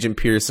called her Agent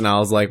Pierce, and I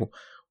was like,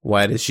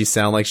 why does she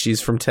sound like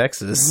she's from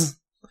Texas?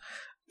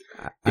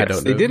 I don't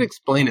know. They did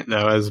explain it,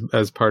 though,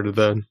 as part of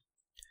the...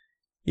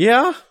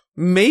 Yeah,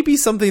 maybe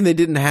something they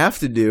didn't have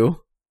to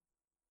do.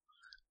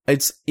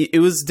 It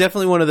was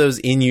definitely one of those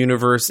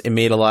in-universe, it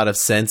made a lot of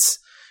sense.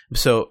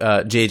 So,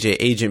 JJ,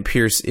 Agent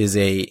Pierce is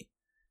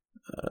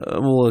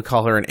we'll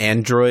call her an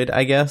android,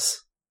 I guess.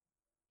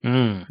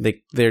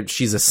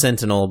 She's a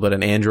Sentinel, but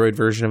an android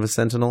version of a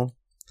Sentinel.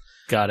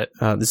 Got it.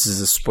 This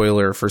is a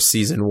spoiler for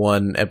season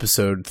 1,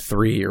 episode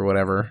 3 or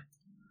whatever.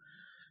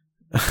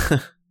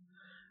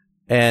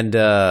 And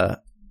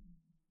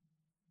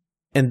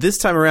this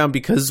time around,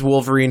 because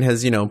Wolverine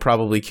has,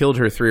 probably killed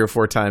her 3 or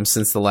 4 times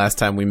since the last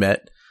time we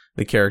met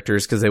the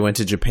characters, because they went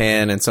to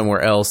Japan and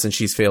somewhere else, and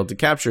she's failed to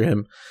capture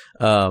him.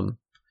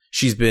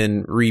 She's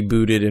been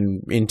rebooted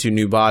and into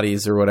new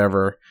bodies or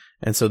whatever,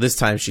 and so this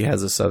time she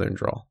has a Southern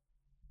drawl.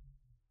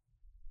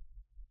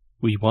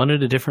 We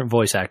wanted a different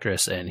voice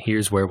actress, and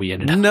here's where we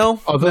ended up. No,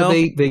 although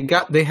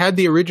they had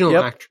the original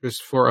actress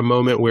for a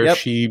moment where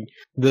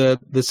the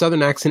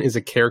Southern accent is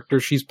a character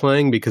she's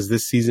playing, because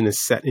this season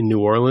is set in New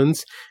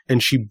Orleans,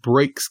 and she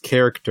breaks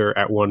character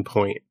at one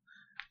point.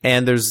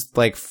 And there's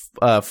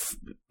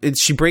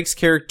she breaks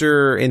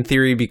character in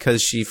theory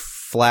because she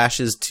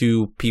flashes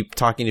to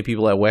talking to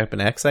people at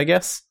Weapon X, I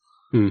guess.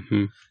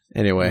 Mm-hmm.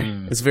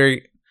 Anyway, it's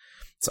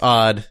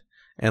odd,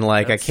 and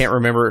I can't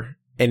remember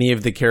any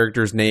of the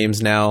characters'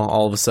 names now,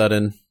 all of a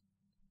sudden.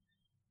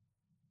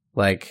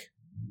 The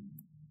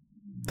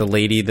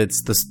lady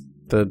that's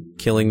the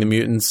killing the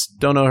mutants.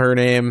 Don't know her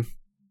name.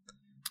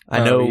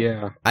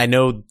 I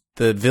know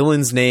the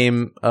villain's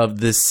name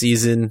of this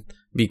season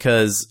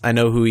because I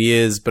know who he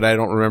is, but I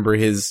don't remember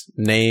his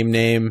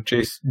name.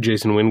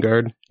 Jason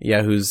Wingard.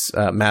 Yeah, who's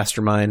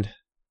Mastermind.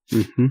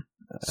 Mm-hmm.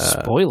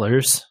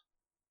 Spoilers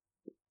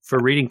for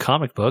reading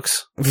comic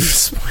books.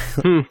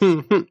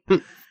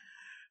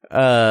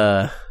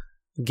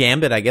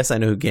 Gambit, I guess I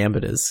know who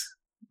Gambit is.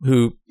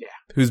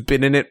 Who's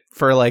been in it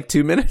for like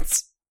 2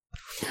 minutes?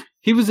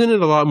 He was in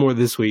it a lot more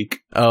this week.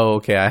 Oh,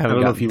 okay. I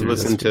don't know if you've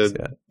listened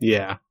to.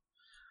 Yeah.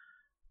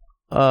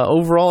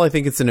 Overall, I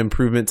think it's an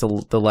improvement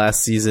to the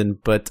last season,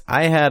 but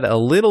I had a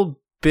little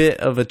bit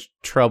of a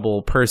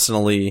trouble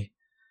personally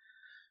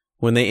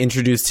when they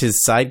introduced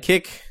his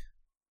sidekick,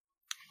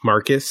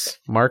 Marcus.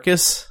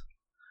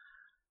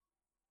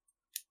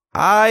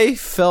 I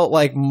felt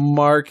like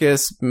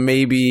Marcus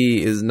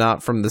maybe is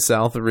not from the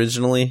South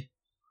originally,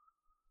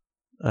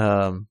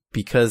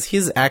 because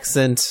his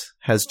accent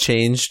has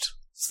changed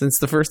since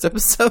the first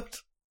episode.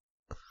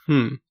 I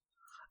don't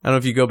know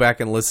if you go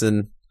back and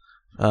listen.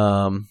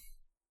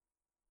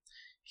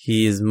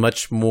 He is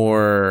much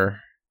more...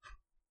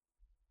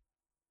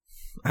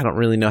 I don't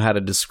really know how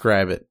to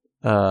describe it.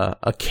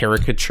 A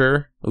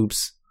caricature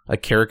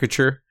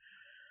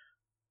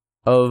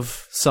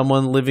of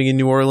someone living in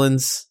New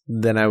Orleans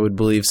than I would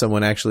believe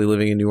someone actually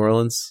living in New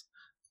Orleans.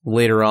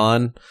 Later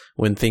on,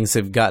 when things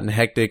have gotten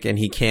hectic and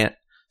he can't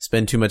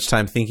spend too much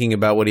time thinking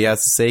about what he has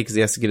to say because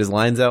he has to get his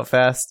lines out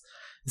fast,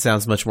 it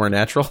sounds much more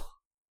natural.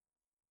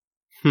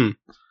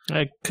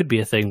 It could be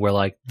a thing where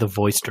like the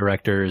voice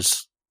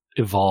directors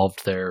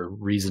evolved their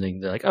reasoning.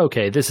 They're like,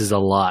 okay, this is a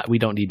lot. We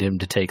don't need him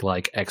to take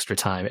like extra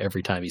time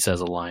every time he says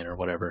a line or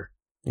whatever.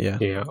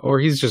 Yeah. Or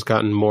he's just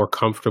gotten more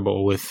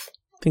comfortable with.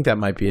 I think that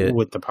might be it.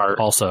 With the part.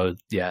 Also,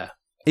 yeah.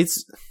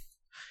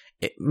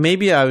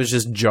 Maybe I was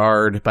just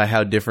jarred by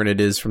how different it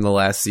is from the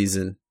last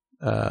season.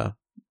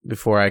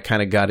 Before I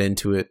kind of got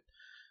into it,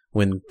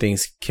 when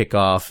things kick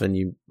off and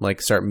you like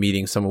start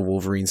meeting some of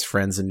Wolverine's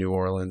friends in New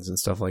Orleans and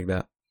stuff like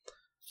that.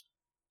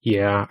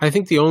 Yeah, I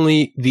think the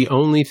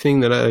only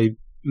thing that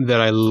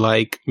I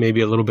like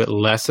maybe a little bit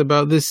less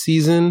about this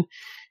season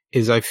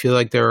is I feel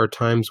like there are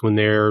times when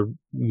they're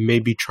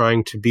maybe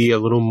trying to be a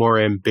little more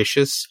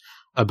ambitious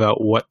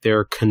about what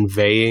they're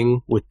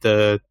conveying with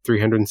the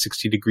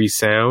 360-degree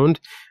sound,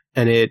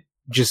 and it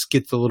just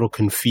gets a little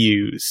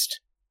confused.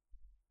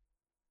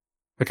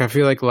 Like, I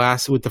feel like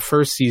with the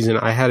first season,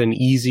 I had an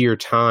easier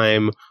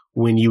time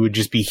when you would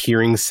just be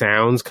hearing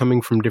sounds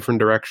coming from different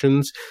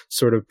directions,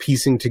 sort of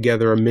piecing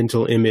together a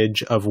mental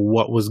image of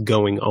what was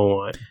going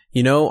on.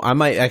 You know, I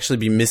might actually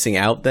be missing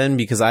out then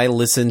because I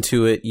listened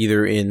to it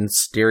either in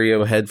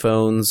stereo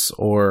headphones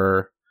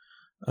or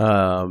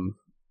on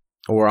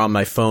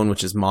my phone,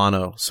 which is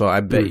mono. So I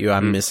bet you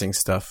I'm missing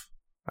stuff.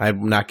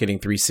 I'm not getting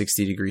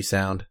 360-degree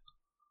sound.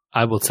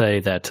 I will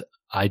say that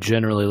I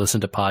generally listen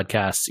to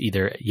podcasts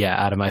either,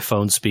 out of my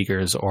phone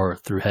speakers or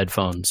through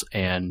headphones,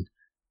 and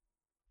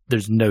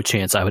there's no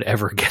chance I would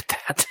ever get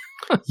that.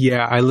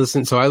 Yeah, I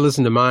listen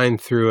to mine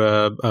through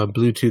a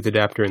Bluetooth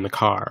adapter in the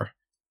car.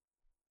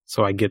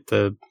 So I get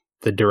the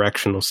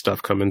directional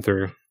stuff coming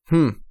through.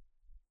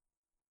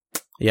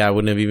 Yeah, I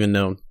wouldn't have even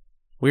known.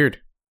 Weird.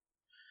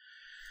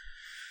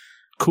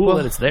 Cool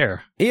that it's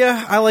there.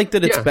 Yeah, I like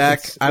that it's back.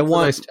 It's a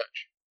nice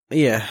touch.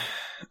 Yeah.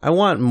 I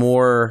want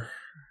more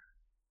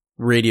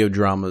radio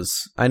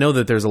dramas. I know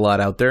that there's a lot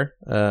out there.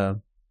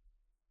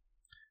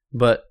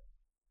 But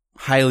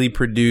highly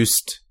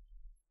produced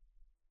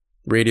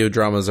radio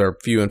dramas are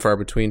few and far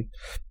between.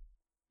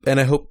 And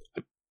I hope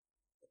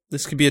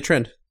this could be a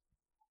trend.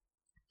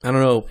 I don't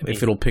know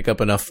if it'll pick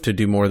up enough to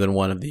do more than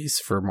one of these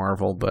for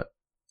Marvel, but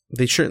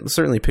they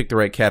certainly picked the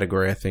right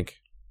category, I think.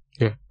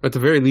 Yeah, at the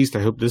very least,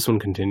 I hope this one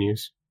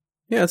continues.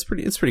 Yeah, it's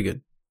pretty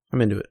good.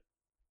 I'm into it.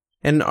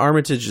 And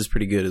Armitage is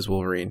pretty good as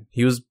Wolverine.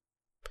 He was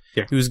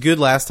good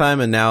last time,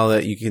 and now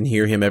that you can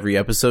hear him every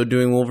episode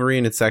doing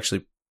Wolverine, it's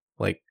actually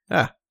like,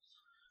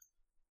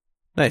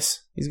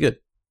 nice. He's good.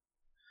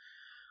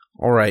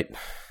 All right.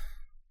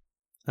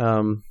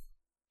 Can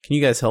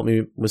you guys help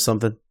me with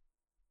something?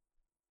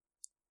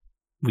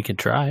 We can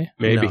try.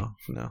 Maybe.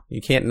 No.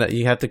 You can't.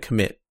 You have to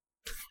commit.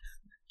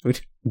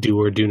 Do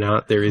or do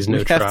not. There is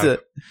no try.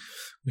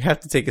 We have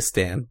to take a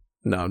stand.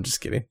 No, I'm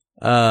just kidding.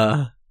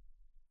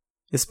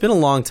 It's been a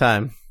long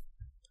time.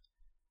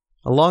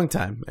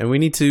 And we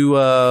need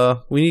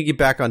to get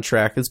back on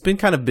track. It's been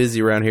kind of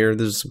busy around here.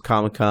 There's some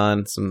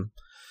Comic-Con, a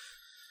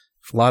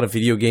lot of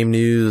video game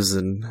news,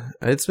 and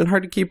it's been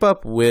hard to keep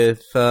up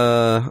with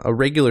a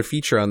regular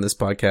feature on this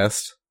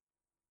podcast.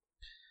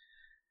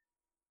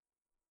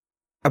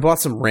 I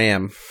bought some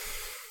RAM.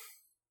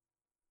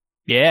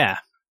 Yeah.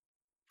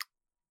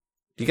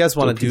 Do you guys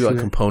want to do a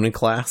component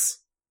class?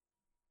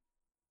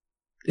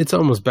 It's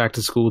almost back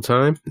to school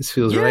time. This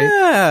feels right.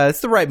 Yeah,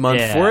 it's the right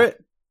month for it.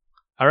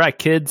 All right,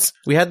 kids.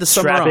 We had the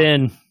summer strap off.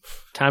 in.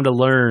 Time to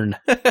learn.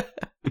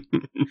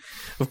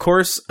 Of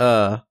course,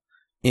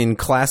 in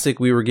classic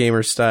We Were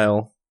Gamers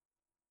style,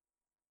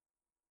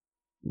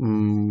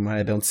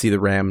 I don't see the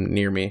RAM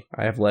near me.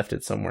 I have left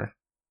it somewhere.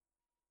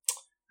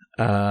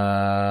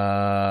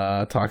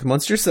 Talk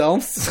amongst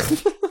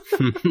yourselves.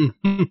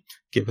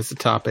 Give us a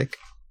topic.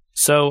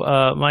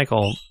 So,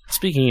 Michael,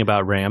 speaking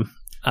about RAM,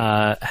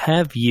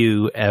 have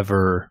you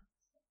ever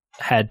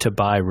had to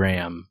buy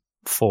RAM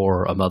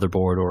for a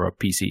motherboard or a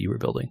PC you were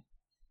building?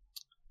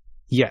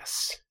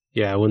 Yes.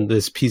 Yeah, when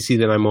this PC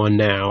that I'm on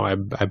now,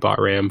 I bought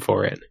RAM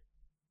for it.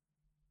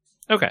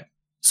 Okay.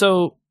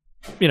 So,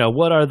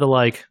 what are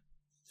the,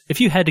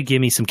 if you had to give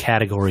me some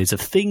categories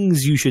of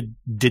things you should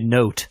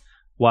denote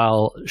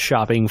while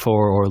shopping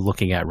for or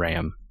looking at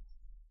RAM?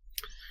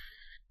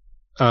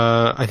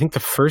 I think the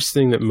first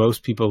thing that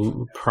most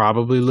people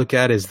probably look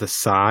at is the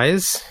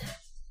size.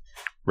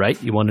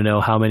 Right? You want to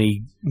know how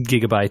many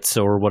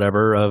gigabytes or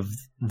whatever of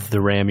the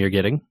RAM you're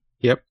getting?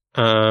 Yep.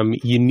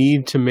 You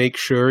need to make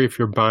sure if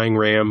you're buying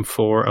RAM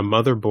for a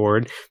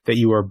motherboard that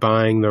you are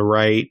buying the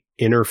right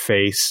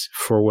interface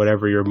for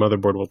whatever your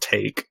motherboard will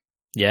take.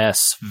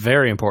 Yes,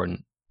 very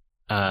important.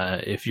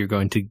 If you're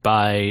going to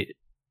buy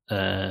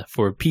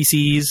for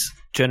PCs,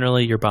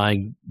 generally you're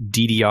buying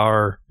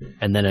DDR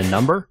and then a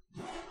number.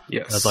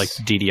 Yes. That's like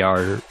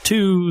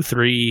DDR2,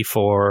 3,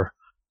 4.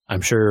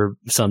 I'm sure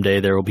someday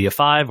there will be a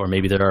 5, or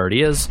maybe there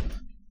already is.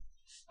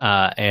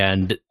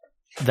 And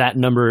that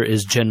number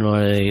is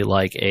generally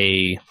like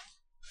a...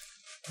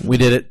 We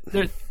did it.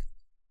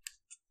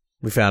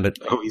 We found it.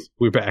 Oh,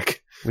 we're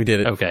back. We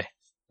did it. Okay.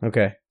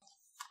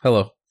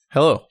 Hello.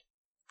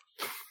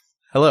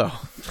 You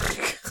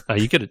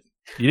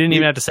didn't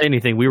even have to say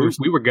anything. We were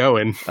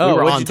going. Oh, we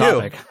were what'd on you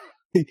do? topic.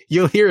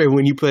 You'll hear it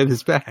when you play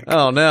this back.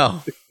 Oh,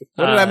 no.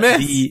 What did I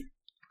miss?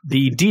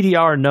 The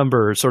DDR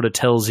number sort of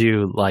tells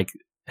you,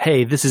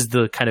 hey, this is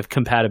the kind of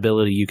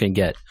compatibility you can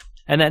get.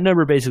 And that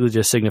number basically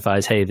just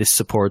signifies, hey, this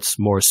supports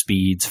more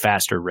speeds,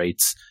 faster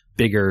rates,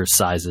 bigger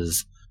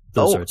sizes,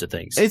 those sorts of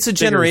things. It's a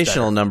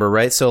generational number,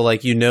 right? So,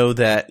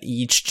 that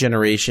each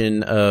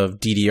generation of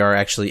DDR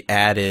actually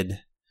added...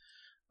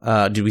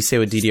 did we say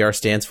what DDR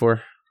stands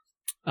for?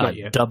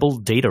 Double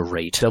data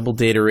rate. Double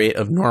data rate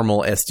of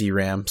normal SD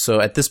RAM. So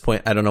at this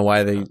point, I don't know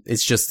why they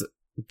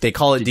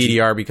call it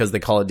DDR because they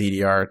call it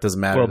DDR. It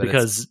doesn't matter. Well,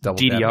 because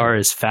DDR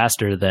is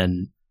faster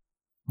than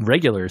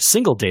regular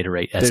single data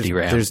rate SD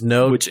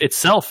RAM. Which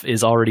itself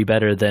is already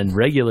better than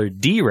regular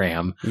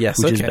DRAM.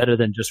 Yes, which is better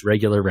than just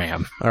regular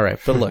RAM. All right,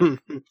 but look,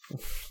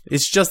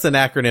 it's just an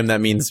acronym that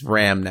means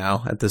RAM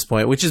now at this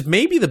point, which is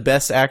maybe the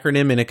best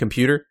acronym in a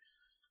computer.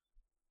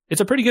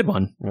 It's a pretty good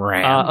one.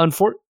 RAM.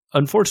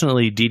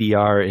 Unfortunately,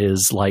 DDR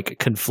is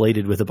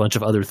conflated with a bunch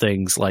of other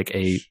things like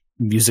a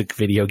music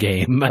video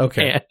game.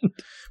 Okay.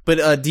 But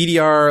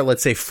DDR,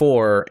 let's say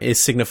 4,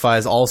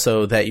 signifies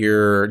also that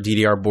your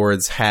DDR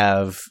boards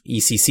have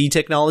ECC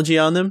technology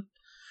on them,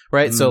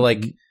 right? So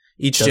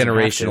each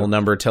generational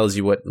number tells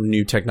you what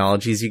new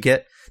technologies you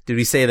get. Did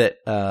we say that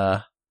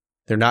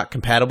they're not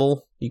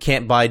compatible? You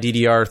can't buy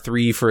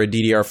DDR3 for a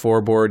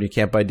DDR4 board. You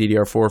can't buy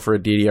DDR4 for a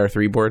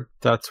DDR3 board.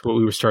 That's what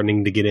we were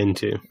starting to get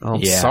into. Oh,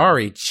 I'm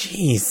sorry.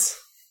 Jeez.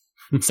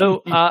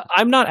 So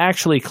I'm not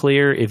actually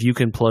clear if you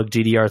can plug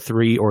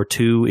DDR3 or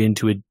 2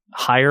 into a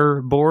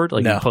higher board.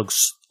 You can plug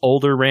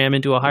older RAM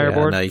into a higher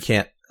board? No, you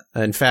can't.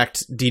 In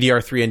fact,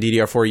 DDR3 and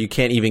DDR4, you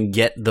can't even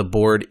get the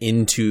board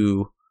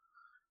into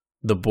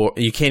the board.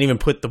 You can't even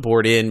put the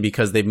board in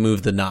because they've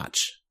moved the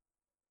notch.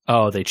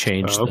 Oh, they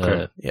changed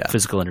the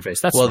physical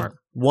interface. That's smart.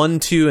 1,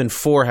 2, and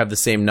 4 have the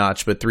same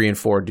notch, but 3 and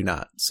 4 do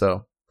not.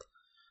 So,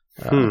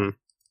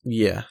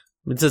 yeah,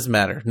 it doesn't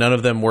matter. None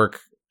of them work.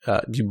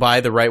 You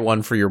buy the right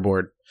one for your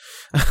board.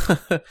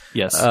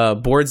 Yes.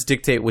 Boards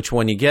dictate which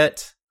one you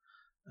get.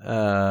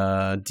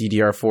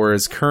 DDR4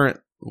 is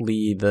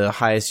currently the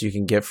highest you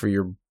can get for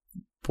your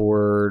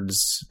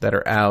boards that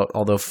are out,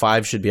 although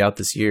 5 should be out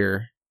this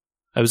year.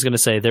 I was going to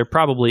say, there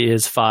probably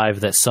is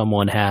 5 that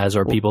someone has,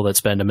 or people that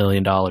spend $1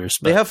 million.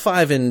 They have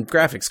 5 in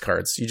graphics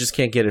cards. You just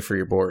can't get it for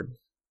your board.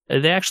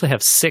 They actually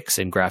have 6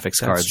 in graphics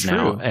cards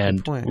now.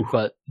 And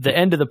but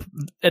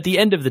at the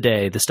end of the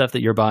day, the stuff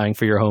that you're buying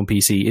for your home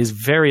PC is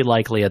very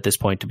likely at this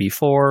point to be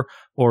 4,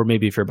 or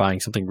maybe if you're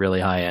buying something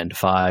really high end,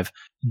 5.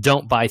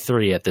 Don't buy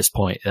 3 at this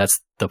point. That's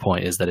the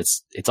point, is that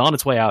it's on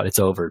its way out. It's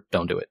over.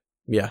 Don't do it.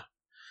 Yeah.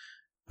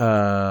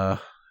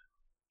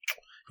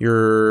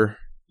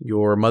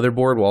 Your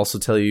motherboard will also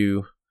tell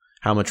you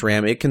how much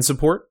RAM it can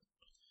support,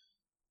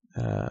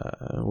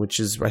 which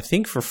is, I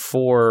think,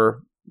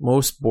 for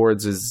most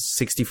boards is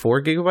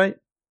 64 gigabyte.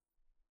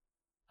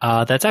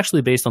 That's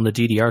actually based on the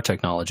DDR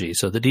technology.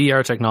 So the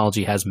DDR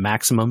technology has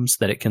maximums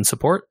that it can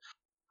support.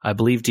 I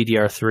believe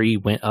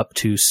DDR3 went up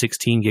to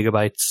 16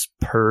 gigabytes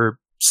per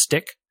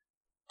stick.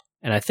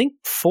 And I think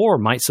 4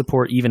 might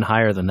support even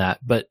higher than that.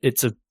 But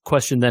it's a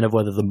question then of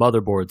whether the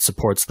motherboard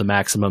supports the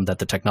maximum that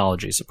the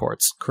technology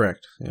supports.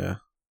 Correct, yeah.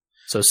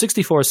 So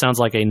 64 sounds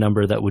like a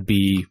number that would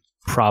be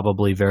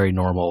probably very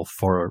normal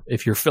for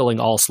if you're filling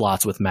all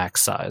slots with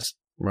max size.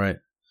 Right.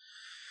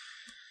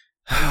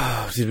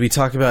 Did we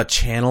talk about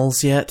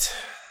channels yet?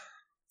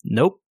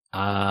 Nope.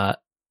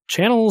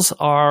 Channels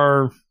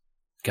are...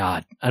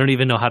 God, I don't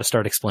even know how to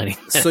start explaining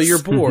this. So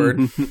your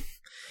board...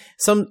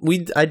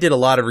 I did a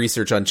lot of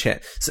research on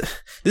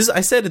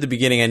I said at the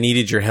beginning I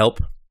needed your help.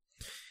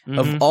 Mm-hmm.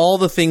 Of all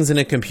the things in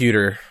a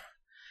computer,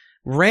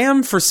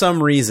 RAM for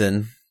some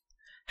reason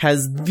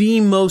has the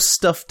most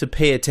stuff to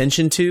pay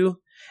attention to,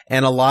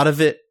 and a lot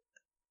of it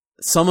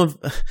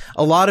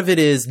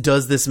is,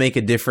 does this make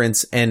a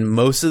difference? And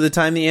most of the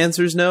time the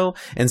answer is no,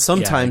 and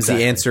sometimes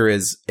the answer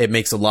is it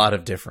makes a lot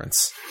of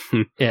difference.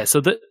 Yeah,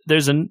 so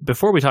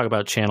before we talk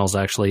about channels,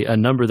 actually, a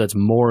number that's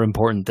more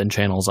important than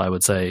channels, I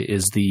would say,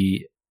 is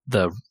the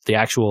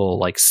actual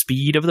like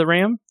speed of the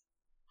RAM.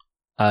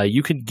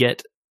 You can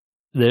get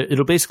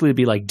it'll basically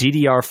be like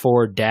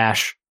DDR4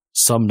 dash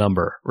some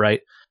number,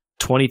 right?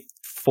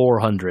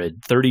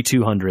 2400,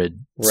 3200,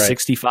 right.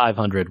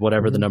 6500,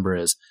 whatever the number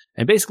is.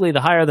 And basically,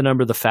 the higher the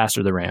number, the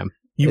faster the RAM.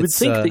 You would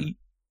think that.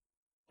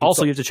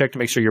 Also, you have to check to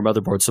make sure your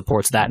motherboard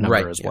supports that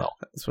number as well.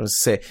 That's what I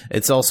was going to say.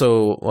 It's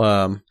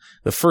also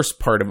the first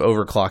part of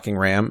overclocking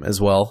RAM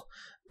as well.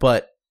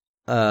 But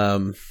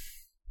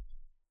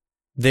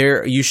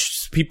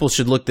people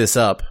should look this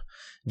up.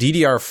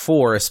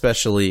 DDR4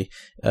 especially,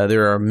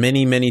 there are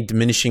many, many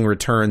diminishing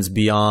returns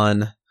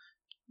beyond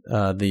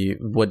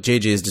what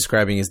JJ is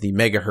describing as the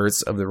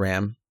megahertz of the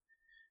RAM.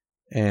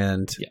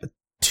 And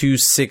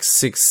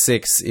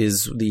 2666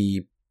 is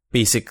the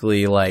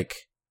basically like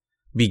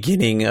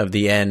beginning of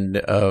the end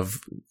of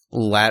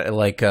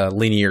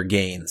linear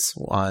gains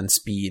on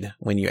speed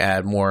when you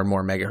add more and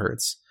more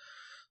megahertz.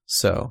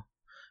 So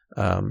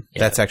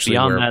that's actually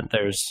beyond that.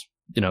 There's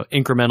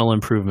incremental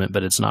improvement,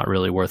 but it's not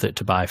really worth it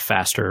to buy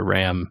faster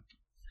RAM.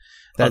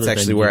 That's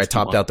actually where I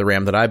topped out the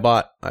RAM that I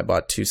bought. I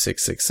bought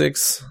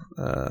 2666.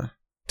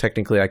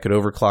 Technically, I could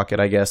overclock it,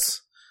 I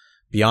guess,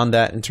 beyond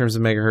that in terms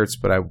of megahertz,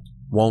 but I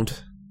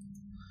won't.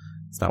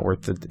 It's not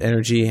worth the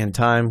energy and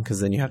time because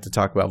then you have to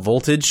talk about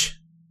voltage.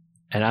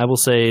 And I will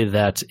say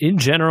that in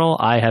general,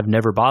 I have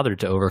never bothered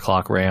to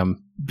overclock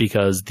RAM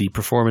because the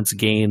performance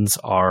gains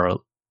are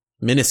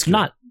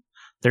minuscule.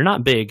 They're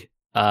not big,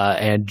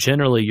 and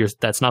generally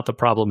that's not the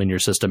problem in your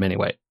system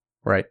anyway.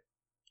 Right.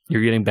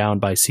 You're getting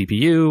bound by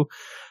CPU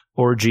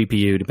or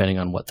GPU depending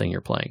on what thing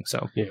you're playing.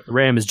 So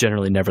RAM is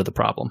generally never the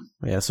problem.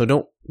 Yeah.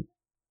 So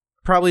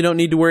probably don't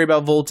need to worry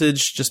about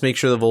voltage. Just make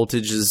sure the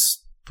voltage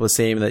is the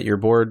same that your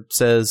board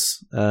says.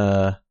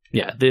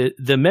 Yeah,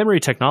 the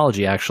memory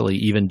technology actually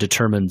even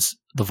determines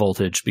the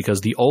voltage because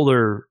the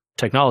older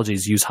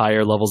technologies use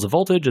higher levels of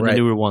voltage and the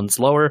newer ones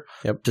lower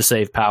to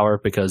save power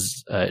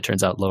because it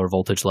turns out lower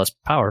voltage, less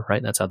power,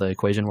 right? That's how the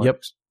equation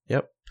works.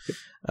 Yep.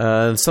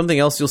 Something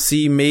else you'll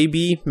see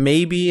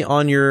maybe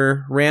on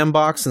your RAM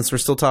box, since we're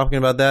still talking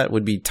about that,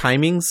 would be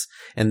timings.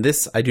 And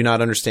this I do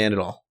not understand at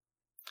all.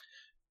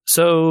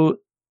 So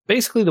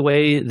basically the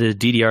way the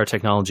DDR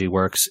technology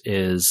works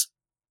is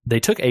they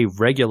took a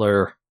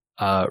regular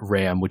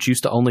RAM, which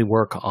used to only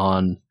work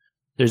on,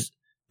 there's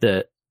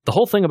the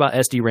whole thing about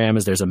SDRAM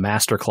is there's a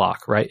master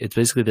clock, right? It's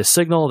basically the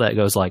signal that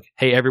goes like,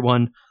 hey,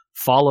 everyone,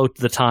 follow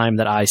the time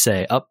that I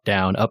say, up,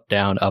 down,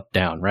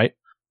 right?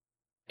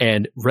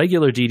 And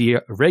regular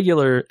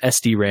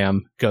SDRAM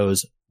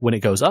goes, when it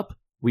goes up,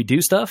 we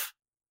do stuff,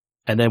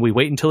 and then we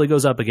wait until it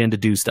goes up again to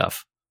do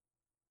stuff.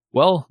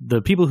 Well,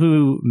 the people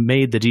who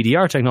made the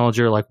DDR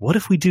technology are like, what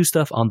if we do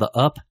stuff on the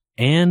up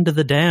and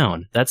the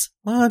down? That's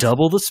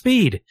double the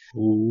speed.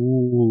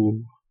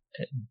 Ooh.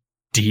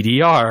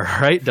 DDR,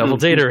 right? Double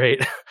data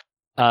rate.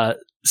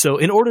 So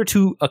in order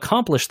to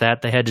accomplish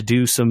that, they had to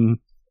do some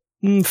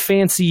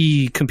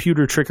fancy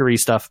computer trickery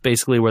stuff,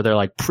 basically where they're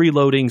like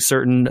preloading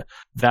certain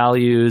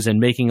values and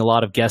making a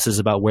lot of guesses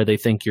about where they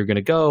think you're going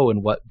to go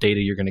and what data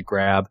you're going to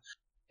grab.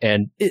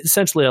 And it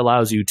essentially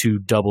allows you to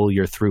double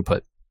your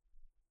throughput.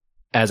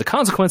 As a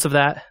consequence of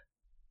that,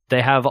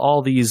 they have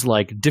all these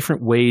like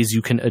different ways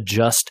you can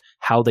adjust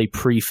how they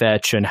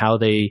prefetch and how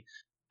they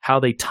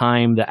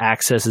time the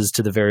accesses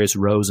to the various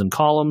rows and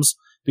columns.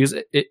 Because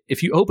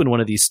if you open one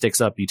of these sticks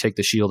up, you take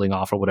the shielding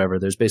off or whatever,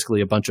 there's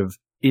basically a bunch of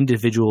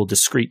individual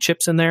discrete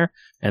chips in there,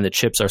 and the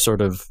chips are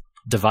sort of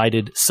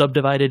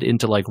subdivided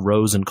into like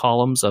rows and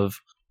columns of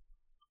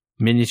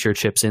miniature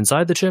chips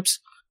inside the chips.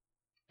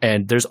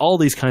 And there's all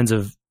these kinds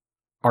of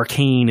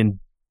arcane and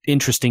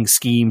interesting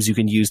schemes you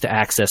can use to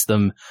access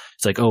them.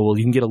 It's like, oh, well,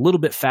 you can get a little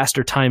bit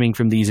faster timing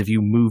from these if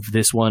you move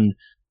this one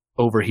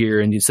over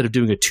here, and instead of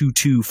doing a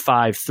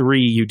 2-2-5-3,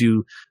 you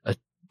do a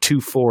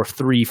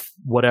 2-4-3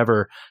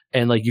 whatever,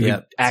 and like you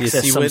can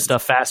access some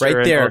stuff faster.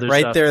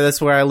 Right there.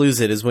 That's where I lose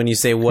it, is when you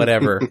say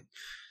whatever.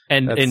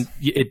 and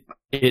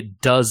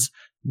it does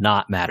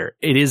not matter.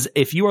 It is,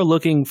 if you are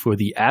looking for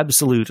the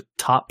absolute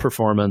top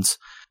performance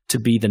to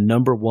be the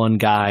number one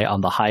guy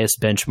on the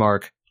highest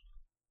benchmark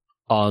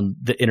on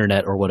the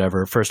internet or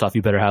whatever, first off,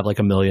 you better have like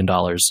 $1 million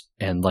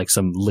and like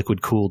some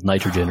liquid cooled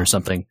nitrogen or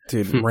something.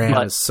 Dude,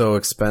 RAM is so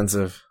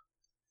expensive.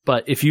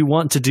 But if you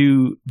want to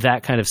do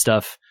that kind of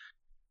stuff,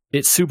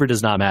 it super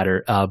does not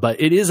matter.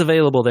 But it is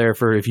available there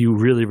for if you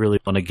really, really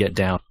want to get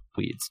down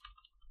weeds.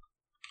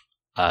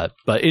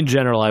 But in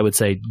general, I would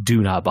say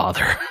do not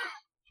bother.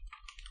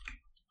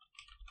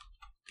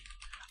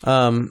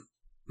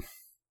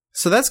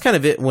 So that's kind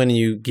of it when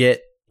you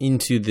get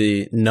into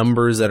the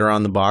numbers that are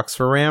on the box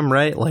for RAM,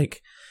 right?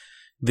 Like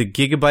the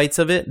gigabytes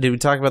of it. Did we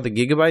talk about the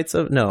gigabytes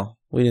of? No,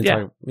 we didn't.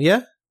 Yeah.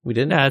 Yeah, we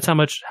didn't. Yeah, it's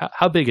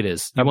how big it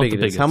is. How big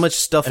it is. How much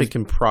stuff it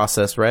can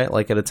process, right?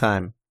 Like at a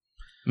time.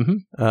 Mm-hmm.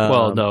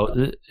 Well,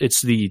 no,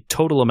 it's the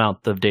total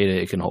amount of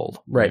data it can hold.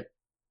 Right.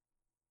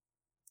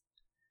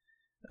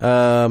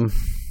 Come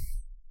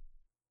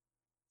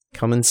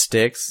in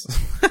sticks.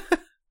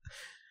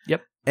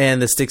 Yep.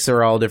 And the sticks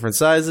are all different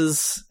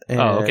sizes.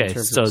 Okay.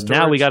 So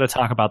now we got to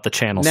talk about the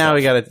channel. Now stuff.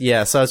 we got to,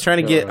 yeah. So I was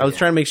trying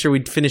to make sure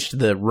we'd finished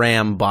the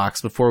RAM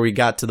box before we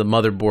got to the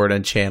motherboard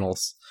and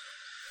channels.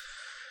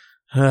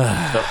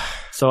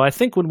 So I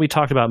think when we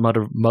talked about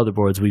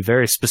motherboards, we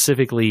very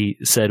specifically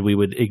said we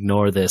would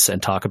ignore this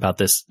and talk about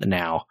this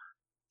now.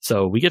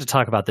 So we get to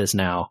talk about this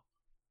now.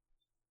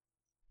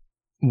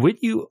 When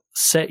you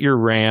set your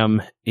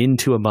RAM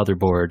into a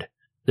motherboard,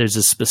 there's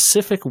a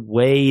specific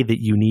way that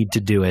you need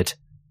to do it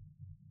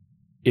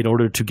in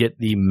order to get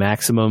the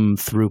maximum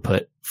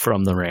throughput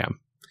from the RAM.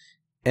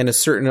 And a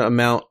certain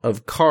amount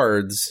of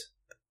cards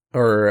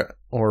or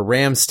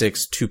RAM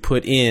sticks to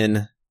put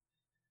in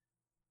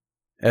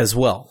as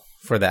well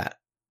for that.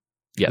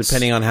 Yes.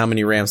 Depending on how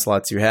many RAM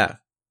slots you have.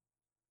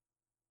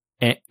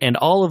 And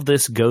all of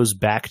this goes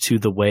back to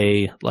the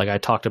way, like I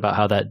talked about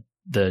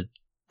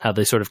how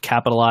they sort of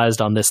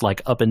capitalized on this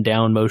like up and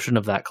down motion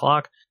of that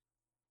clock.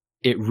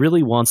 It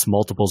really wants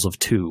multiples of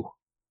 2.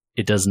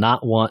 It does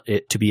not want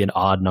it to be an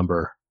odd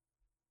number,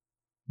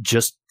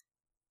 just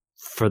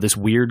for this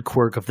weird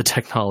quirk of the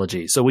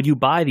technology. So when you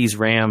buy these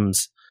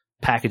RAMs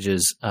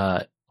packages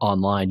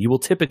online, you will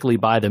typically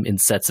buy them in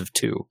sets of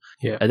 2.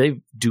 Yeah.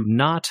 They do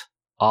not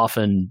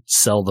often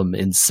sell them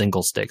in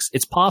single sticks.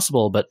 It's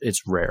possible, but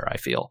it's rare, I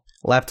feel.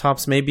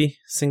 Laptops, maybe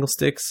single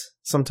sticks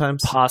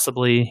sometimes.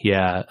 Possibly,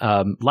 yeah.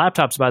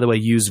 Laptops, by the way,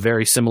 use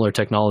very similar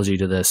technology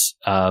to this.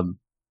 I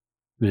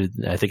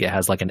think it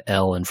has like an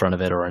L in front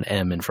of it or an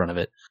M in front of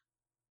it.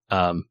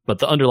 But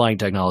the underlying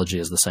technology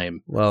is the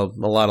same. Well,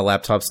 a lot of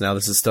laptops now,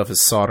 stuff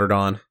is soldered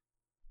on.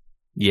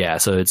 Yeah,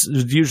 so it's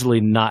usually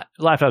not...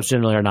 Laptops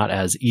generally are not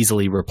as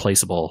easily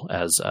replaceable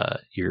as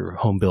your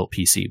home-built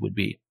PC would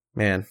be.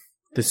 Man,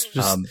 this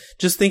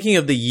just thinking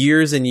of the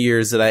years and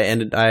years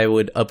that I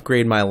would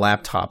upgrade my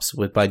laptops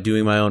by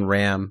doing my own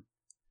RAM.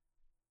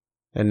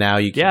 And now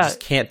you just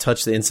can't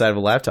touch the inside of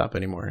a laptop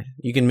anymore.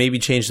 You can maybe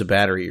change the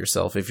battery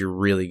yourself if you're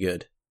really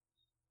good.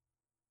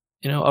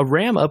 You know, a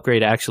RAM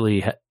upgrade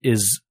actually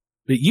it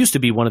used to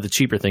be one of the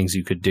cheaper things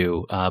you could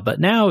do, but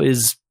now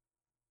is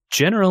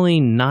generally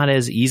not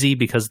as easy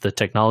because the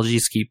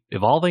technologies keep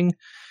evolving,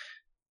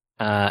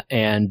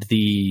 and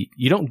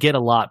you don't get a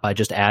lot by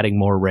just adding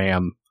more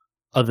RAM,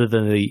 other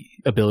than the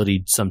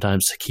ability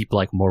sometimes to keep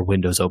like more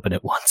windows open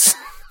at once,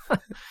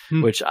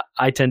 which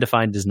I tend to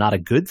find is not a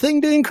good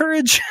thing to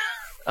encourage.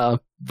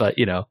 But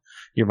you know,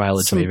 your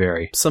mileage may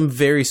vary. Some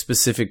very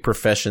specific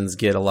professions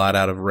get a lot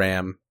out of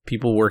RAM.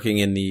 People working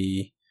in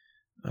the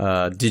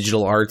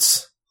digital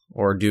arts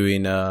or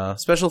doing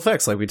special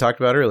effects, like we talked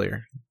about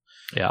earlier.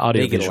 Yeah,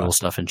 audiovisual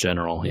stuff in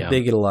general. Yeah,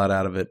 they get a lot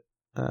out of it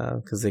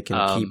because they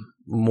can keep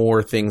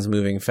more things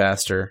moving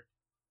faster.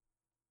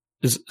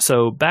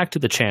 So back to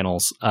the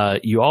channels.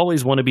 You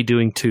always want to be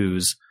doing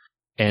 2s.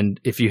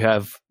 And if you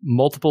have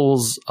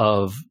multiples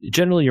of...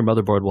 Generally, your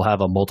motherboard will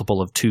have a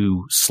multiple of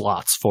 2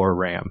 slots for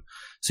RAM.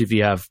 So if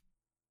you have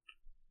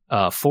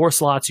 4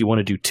 slots, you want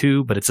to do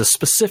 2, but it's a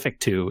specific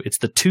 2. It's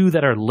the 2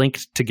 that are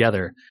linked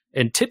together.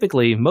 And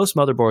typically, most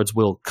motherboards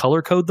will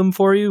color code them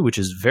for you, which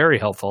is very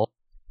helpful.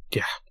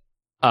 Yeah.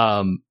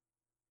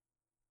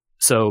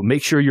 So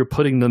make sure you're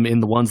putting them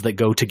in the ones that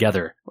go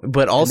together.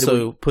 But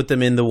also put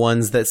them in the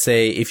ones that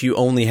say, if you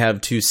only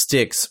have 2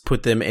 sticks,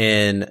 put them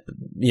in,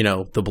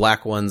 the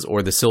black ones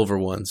or the silver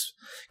ones.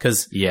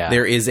 Because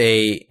there is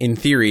in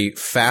theory,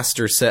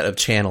 faster set of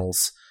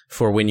channels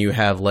for when you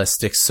have less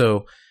sticks.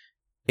 So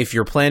if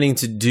you're planning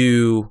to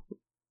do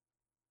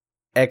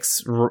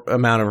X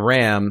amount of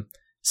RAM,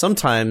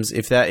 sometimes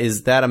if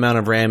that amount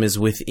of RAM is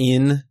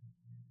within...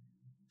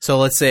 So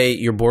let's say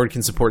your board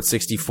can support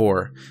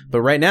 64,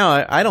 but right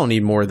now I don't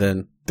need more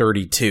than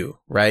 32,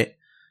 right?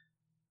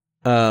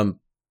 I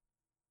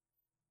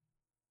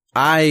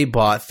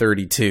bought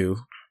 32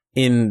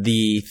 in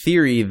the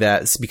theory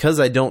that because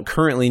I don't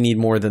currently need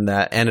more than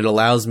that, and it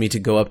allows me to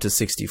go up to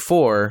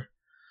 64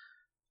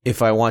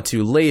 if I want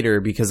to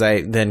later, because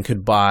I then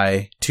could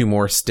buy 2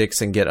 more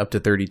sticks and get up to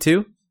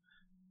 32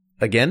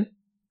 again.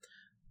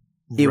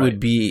 It would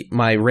be,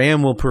 my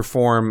RAM will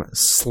perform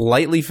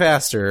slightly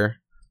faster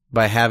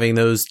by having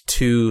those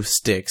 2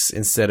 sticks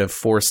instead of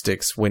 4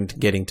 sticks when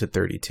getting to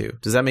 32.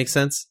 Does that make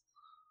sense?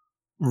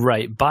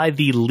 Right. Buy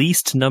the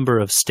least number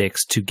of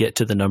sticks to get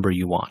to the number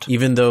you want.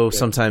 Even though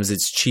sometimes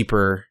it's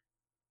cheaper.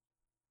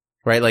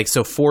 Right? Like,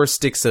 so 4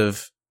 sticks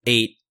of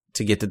 8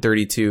 to get to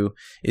 32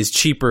 is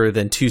cheaper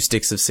than 2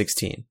 sticks of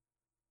 16.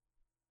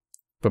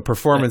 But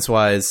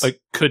performance-wise... It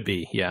could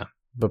be, yeah.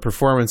 But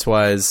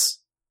performance-wise,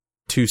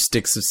 2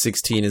 sticks of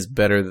 16 is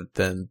better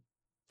than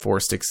 4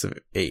 sticks of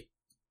 8.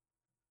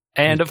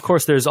 And of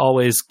course, there's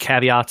always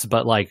caveats,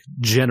 but like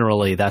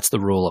generally, that's the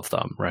rule of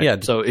thumb, right? Yeah.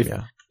 So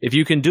if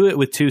you can do it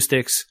with 2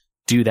 sticks,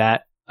 do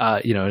that.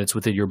 And it's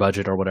within your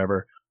budget or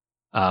whatever.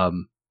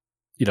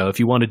 If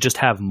you want to just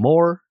have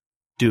more,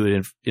 do it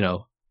in,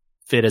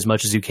 fit as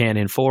much as you can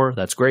in 4.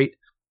 That's great.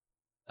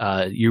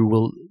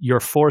 Your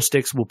 4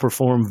 sticks will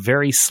perform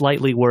very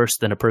slightly worse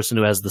than a person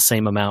who has the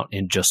same amount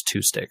in just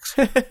 2 sticks.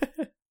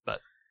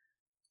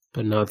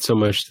 But not so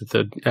much that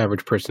the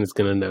average person is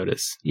going to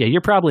notice. Yeah,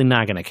 you're probably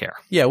not going to care.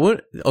 Yeah.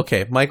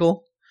 Okay,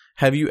 Michael,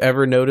 have you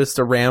ever noticed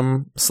a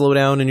RAM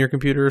slowdown in your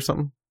computer or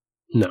something?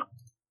 No.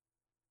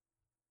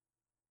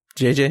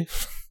 JJ?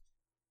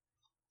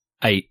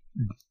 I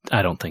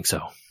don't think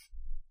so.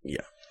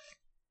 Yeah.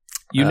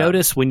 You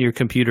notice when your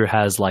computer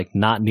has like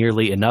not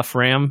nearly enough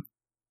RAM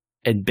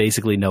and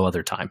basically no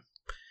other time.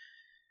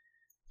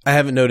 I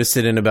haven't noticed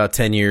it in about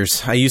 10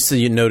 years. I used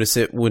to notice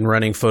it when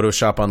running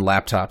Photoshop on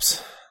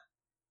laptops.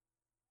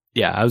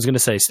 Yeah, I was going to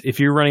say,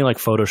 if you're running like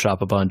Photoshop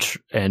a bunch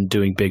and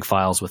doing big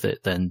files with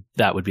it, then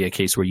that would be a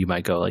case where you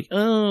might go like,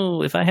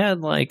 oh, if I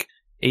had like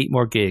 8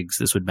 more gigs,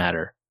 this would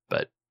matter.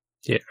 But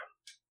yeah.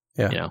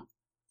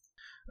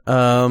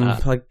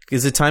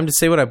 Is it time to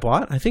say what I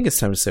bought? I think it's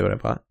time to say what I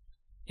bought.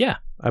 Yeah.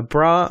 I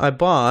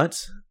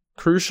bought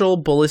Crucial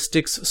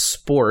Ballistics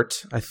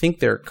Sport. I think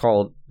they're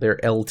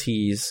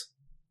LTs.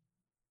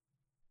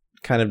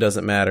 Kind of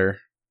doesn't matter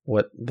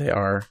what they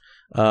are.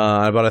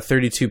 I bought a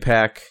 32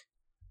 pack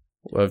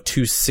of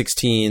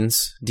 216s,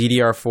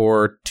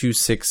 DDR4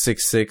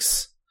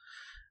 2666,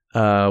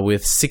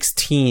 with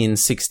 16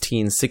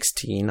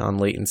 on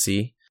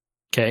latency.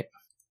 Okay.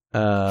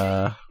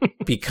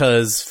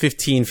 Because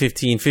 15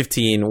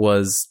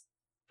 was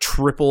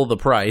triple the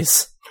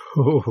price.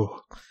 Ooh.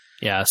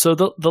 Yeah, so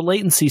the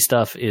latency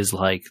stuff is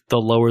like the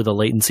lower the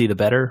latency, the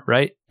better,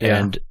 right? Yeah.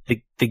 And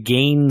the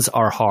gains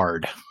are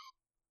hard.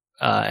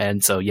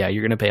 And so, yeah,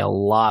 you're going to pay a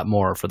lot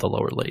more for the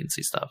lower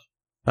latency stuff.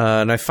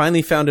 And I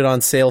finally found it on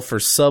sale for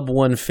sub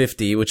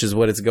 150, which is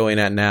what it's going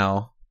at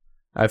now.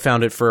 I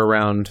found it for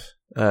around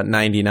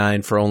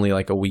 99 for only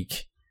like a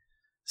week.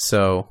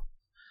 So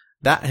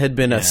that had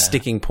been a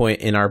sticking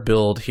point in our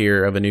build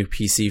here of a new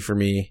PC for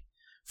me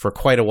for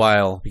quite a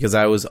while, because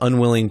I was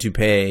unwilling to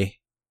pay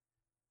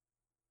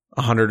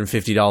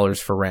 $150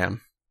 for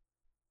RAM.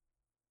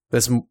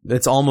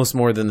 That's almost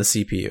more than the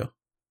CPU.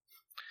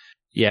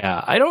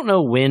 Yeah, I don't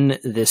know when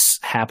this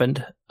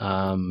happened.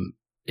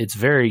 It's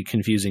very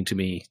confusing to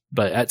me,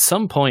 but at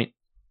some point,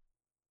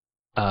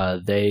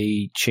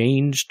 they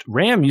changed.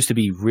 RAM used to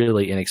be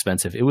really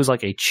inexpensive. It was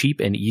like a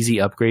cheap and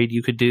easy upgrade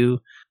you could do.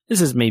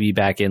 This is maybe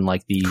back in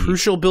like the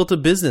Crucial built a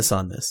business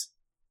on this.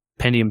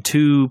 Pentium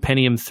 2,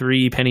 Pentium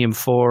 3, Pentium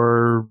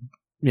 4,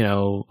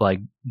 like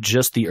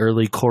just the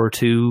early Core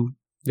 2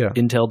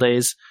 Intel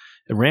days.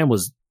 And RAM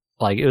was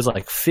like, it was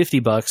like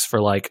 $50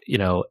 for like,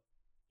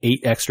 8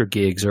 extra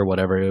gigs or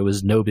whatever. It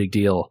was no big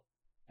deal.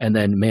 And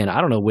then, man,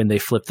 I don't know when they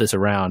flipped this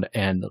around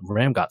and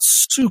RAM got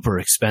super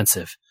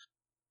expensive.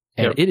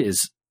 And it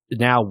is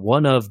now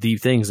one of the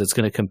things that's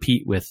going to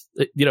compete with,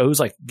 it was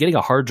like getting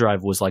a hard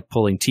drive was like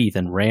pulling teeth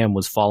and RAM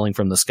was falling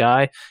from the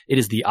sky. It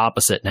is the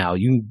opposite now.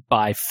 You can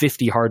buy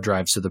 50 hard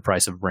drives for the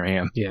price of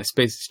RAM. Yeah,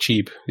 space is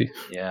cheap.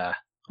 Yeah.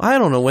 I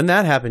don't know when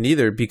that happened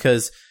either,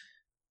 because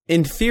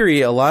in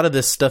theory, a lot of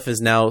this stuff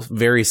is now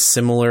very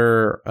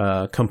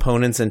similar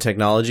components and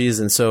technologies.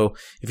 And so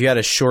if you had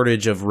a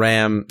shortage of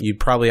RAM, you'd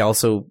probably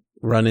also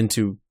run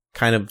into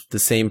kind of the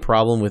same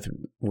problem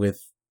with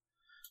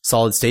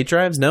solid state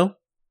drives, no?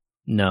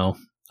 No.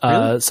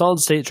 Really? Solid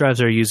state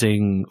drives are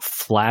using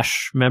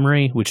flash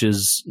memory, which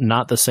is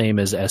not the same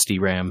as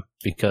SD-RAM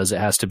because it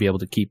has to be able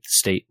to keep the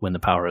state when the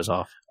power is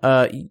off.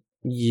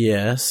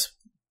 Yes.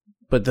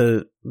 But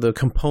the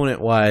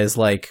component-wise,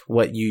 like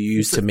what you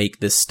use to make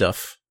this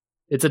stuff.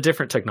 It's a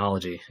different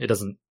technology.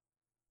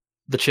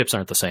 The chips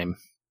aren't the same.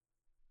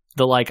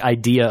 The like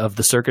idea of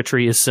the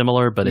circuitry is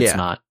similar, but it's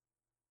not.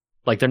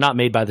 Like they're not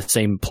made by the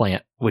same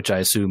plant, which I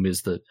assume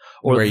is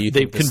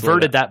they've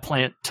converted that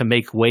plant to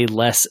make way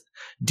less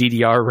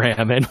DDR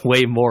RAM and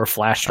way more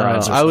flash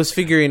drives. I was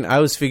figuring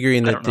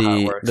that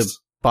the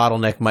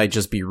bottleneck might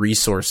just be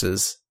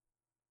resources.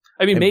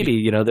 I mean,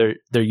 maybe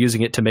they're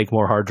using it to make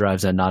more hard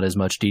drives and not as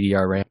much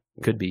DDR RAM.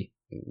 Could be.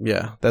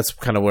 Yeah, that's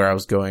kind of where I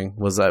was going.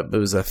 It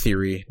was a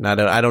theory.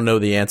 I don't know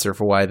the answer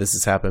for why this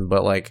has happened,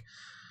 but like,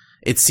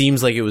 it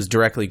seems like it was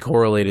directly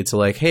correlated to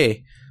like,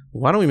 hey,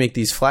 why don't we make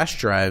these flash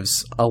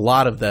drives, a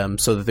lot of them,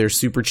 so that they're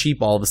super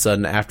cheap all of a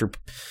sudden after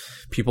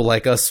people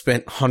like us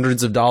spent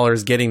hundreds of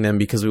dollars getting them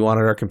because we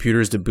wanted our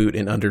computers to boot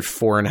in under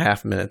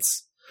 4.5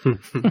 minutes. Those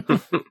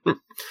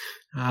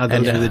are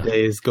the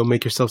days. Go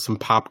make yourself some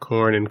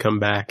popcorn and come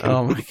back.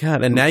 Oh my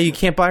God. And now you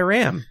can't buy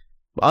RAM.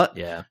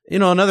 Yeah.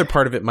 Another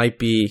part of it might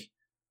be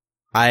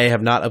I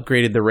have not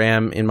upgraded the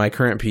RAM in my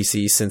current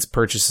PC since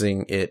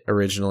purchasing it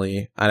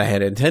originally, and I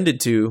had intended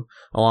to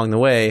along the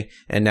way,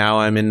 and now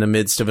I'm in the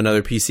midst of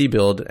another PC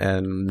build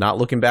and not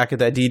looking back at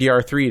that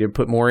DDR3 to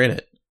put more in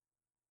it.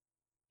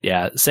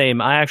 Yeah,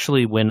 same. I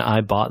actually, when I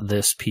bought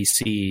this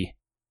PC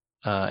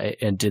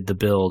and did the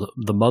build,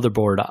 the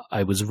motherboard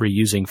I was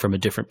reusing from a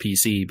different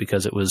PC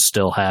because it was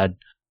still had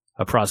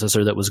a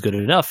processor that was good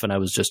enough, and I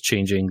was just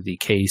changing the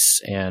case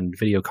and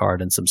video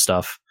card and some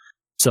stuff.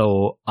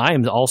 So I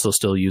am also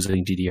still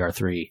using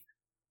DDR3,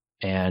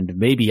 and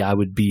maybe I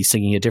would be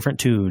singing a different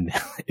tune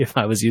if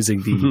I was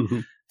using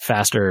the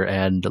faster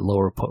and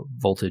lower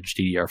voltage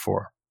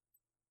DDR4.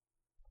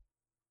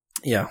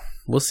 Yeah,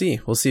 we'll see.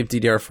 We'll see if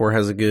DDR4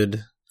 has a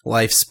good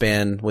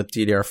lifespan with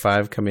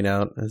DDR5 coming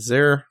out.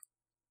 Did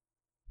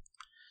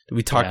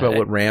we talk about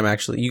what RAM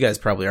actually? You guys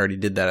probably already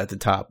did that at the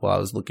top while I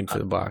was looking for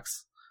the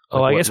box.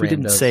 I guess we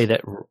didn't say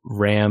that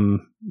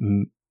RAM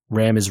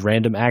is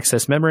random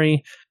access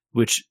memory,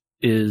 which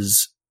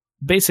is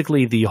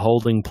basically the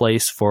holding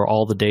place for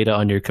all the data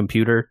on your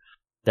computer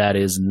that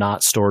is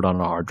not stored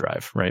on a hard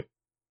drive, right?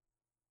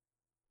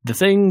 The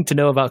thing to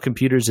know about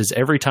computers is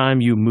every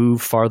time you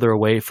move farther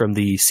away from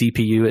the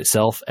CPU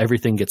itself,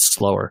 everything gets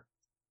slower.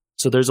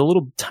 So there's a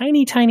little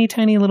tiny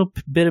little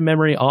bit of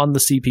memory on the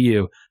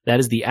CPU. That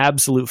is the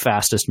absolute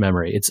fastest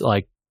memory. It's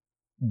like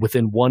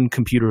within one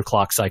computer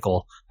clock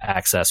cycle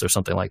access or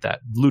something like that.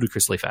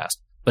 Ludicrously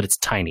fast, but it's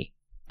tiny.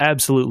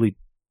 Absolutely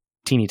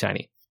teeny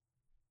tiny.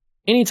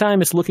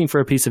 Anytime it's looking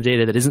for a piece of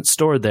data that isn't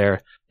stored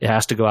there, it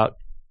has to go out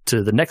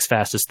to the next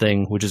fastest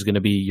thing, which is going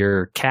to be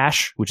your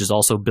cache, which is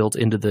also built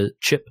into the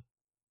chip.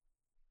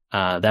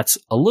 That's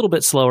a little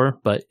bit slower,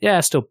 but yeah,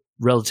 still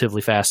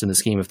relatively fast in the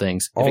scheme of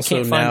things.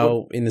 Also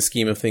now, in the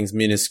scheme of things,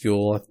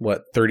 minuscule,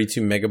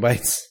 32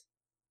 megabytes?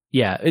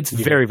 Yeah, it's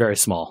very, very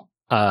small.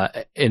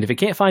 And if it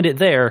can't find it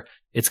there,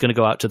 it's going to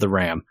go out to the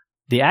RAM.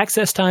 The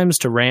access times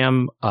to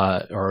RAM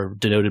are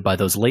denoted by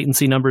those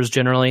latency numbers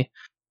generally.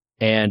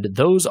 And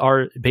those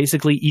are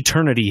basically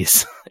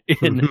eternities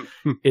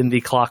in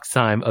the clock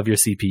time of your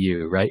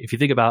CPU, right? If you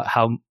think about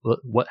how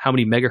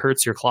many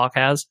megahertz your clock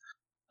has,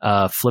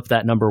 flip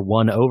that number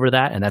 1 over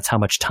that, and that's how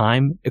much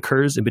time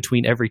occurs in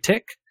between every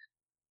tick.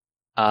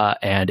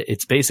 And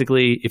it's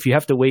basically, if you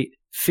have to wait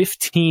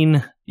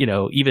 15,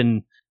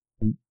 even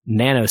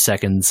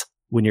nanoseconds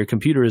when your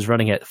computer is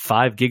running at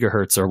 5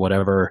 gigahertz or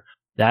whatever,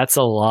 that's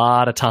a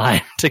lot of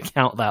time to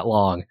count that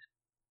long.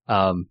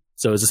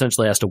 So it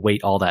essentially has to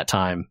wait all that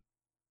time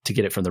to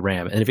get it from the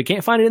RAM. And if it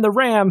can't find it in the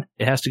RAM,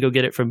 it has to go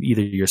get it from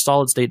either your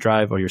solid state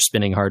drive or your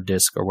spinning hard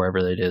disk or wherever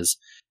it is.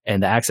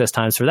 And the access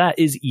times for that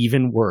is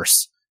even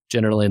worse,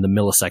 generally in the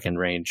millisecond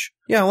range.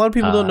 Yeah, a lot of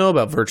people don't know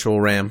about virtual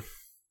RAM.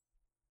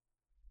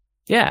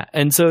 Yeah,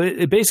 and so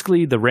it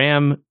basically the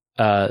RAM,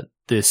 the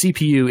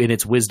CPU in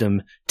its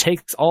wisdom,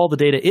 takes all the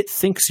data it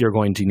thinks you're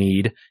going to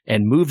need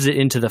and moves it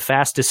into the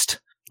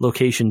fastest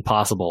location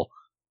possible.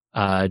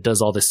 It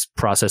does all this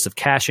process of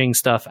caching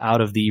stuff out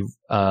of the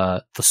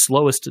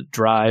slowest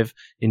drive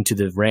into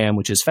the RAM,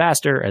 which is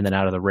faster, and then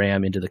out of the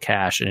RAM into the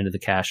cache, and into the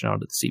cache and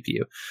onto the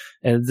CPU.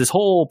 And this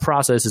whole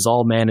process is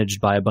all managed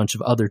by a bunch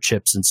of other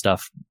chips and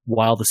stuff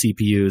while the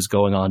CPU is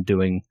going on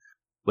doing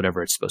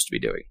whatever it's supposed to be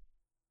doing.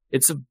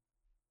 It's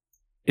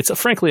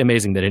frankly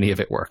amazing that any of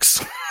it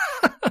works.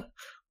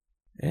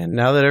 And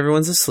now that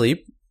everyone's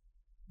asleep,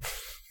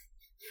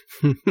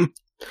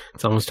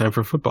 it's almost time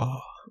for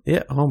football.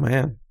 Yeah. Oh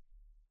man.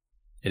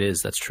 It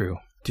is. That's true.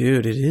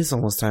 Dude, it is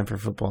almost time for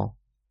football.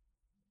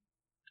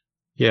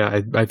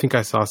 Yeah, I think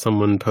I saw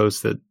someone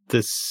post that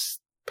this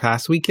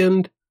past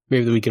weekend,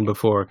 maybe the weekend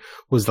before,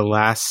 was the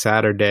last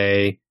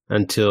Saturday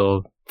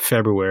until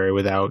February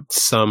without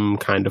some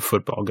kind of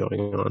football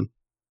going on.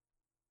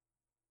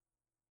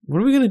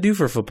 What are we going to do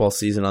for football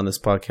season on this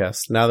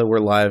podcast now that we're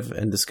live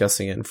and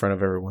discussing it in front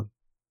of everyone?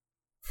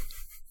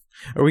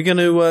 Are we going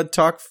to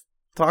talk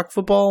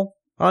football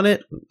on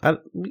it?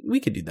 We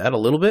could do that a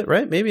little bit,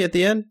 right? Maybe at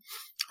the end.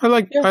 I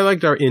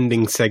liked our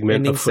ending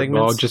segment of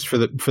football just for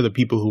the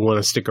people who want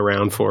to stick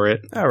around for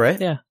it. All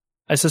right. Yeah.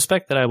 I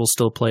suspect that I will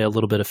still play a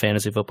little bit of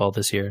fantasy football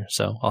this year,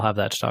 so I'll have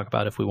that to talk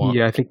about if we want.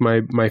 Yeah, I think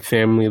my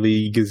family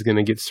league is going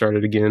to get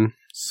started again.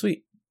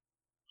 Sweet.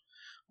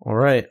 All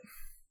right.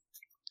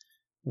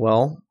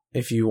 Well,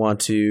 if you want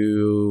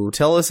to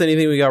tell us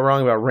anything we got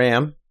wrong about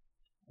RAM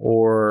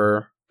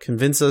or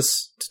convince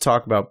us to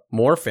talk about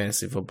more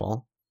fantasy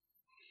football,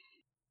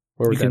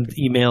 you can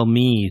email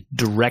me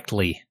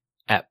directly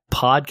at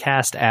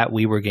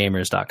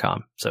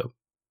podcast@wewergamers.com. So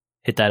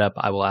hit that up.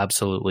 I will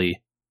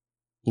absolutely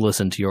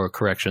listen to your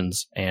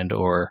corrections and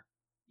or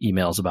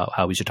emails about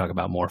how we should talk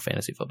about more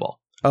fantasy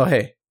football. Oh,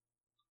 hey,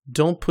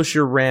 don't push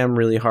your RAM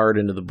really hard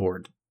into the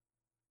board.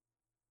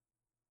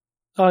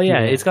 Oh, yeah.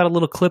 It's got a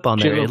little clip on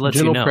there. It lets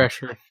you know.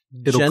 Pressure.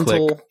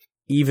 Gentle, click.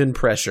 Even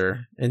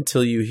pressure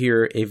until you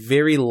hear a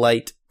very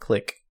light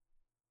click.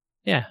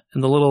 Yeah,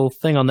 and the little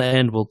thing on the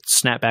end will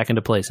snap back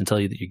into place and tell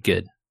you that you're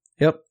good.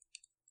 Yep.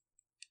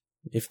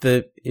 If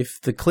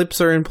the clips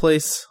are in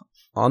place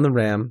on the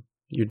RAM,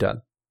 you're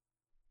done.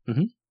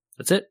 Mm-hmm.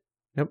 That's it.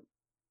 Yep.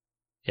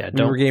 Yeah.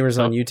 We're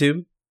Gamers on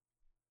YouTube.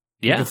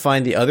 Yeah. You can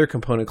find the other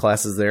component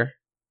classes there.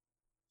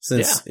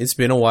 Since it's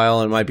been a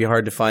while and it might be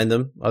hard to find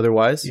them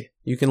otherwise,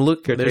 you can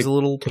look. There's a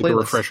little playlist. A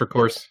refresher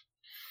course.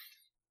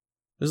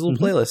 There's a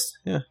little playlist.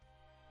 Yeah.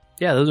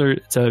 Yeah,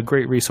 it's a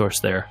great resource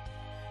there.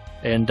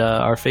 And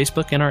our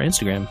Facebook and our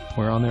Instagram,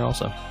 we're on there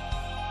also.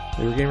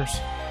 We Were Gamers.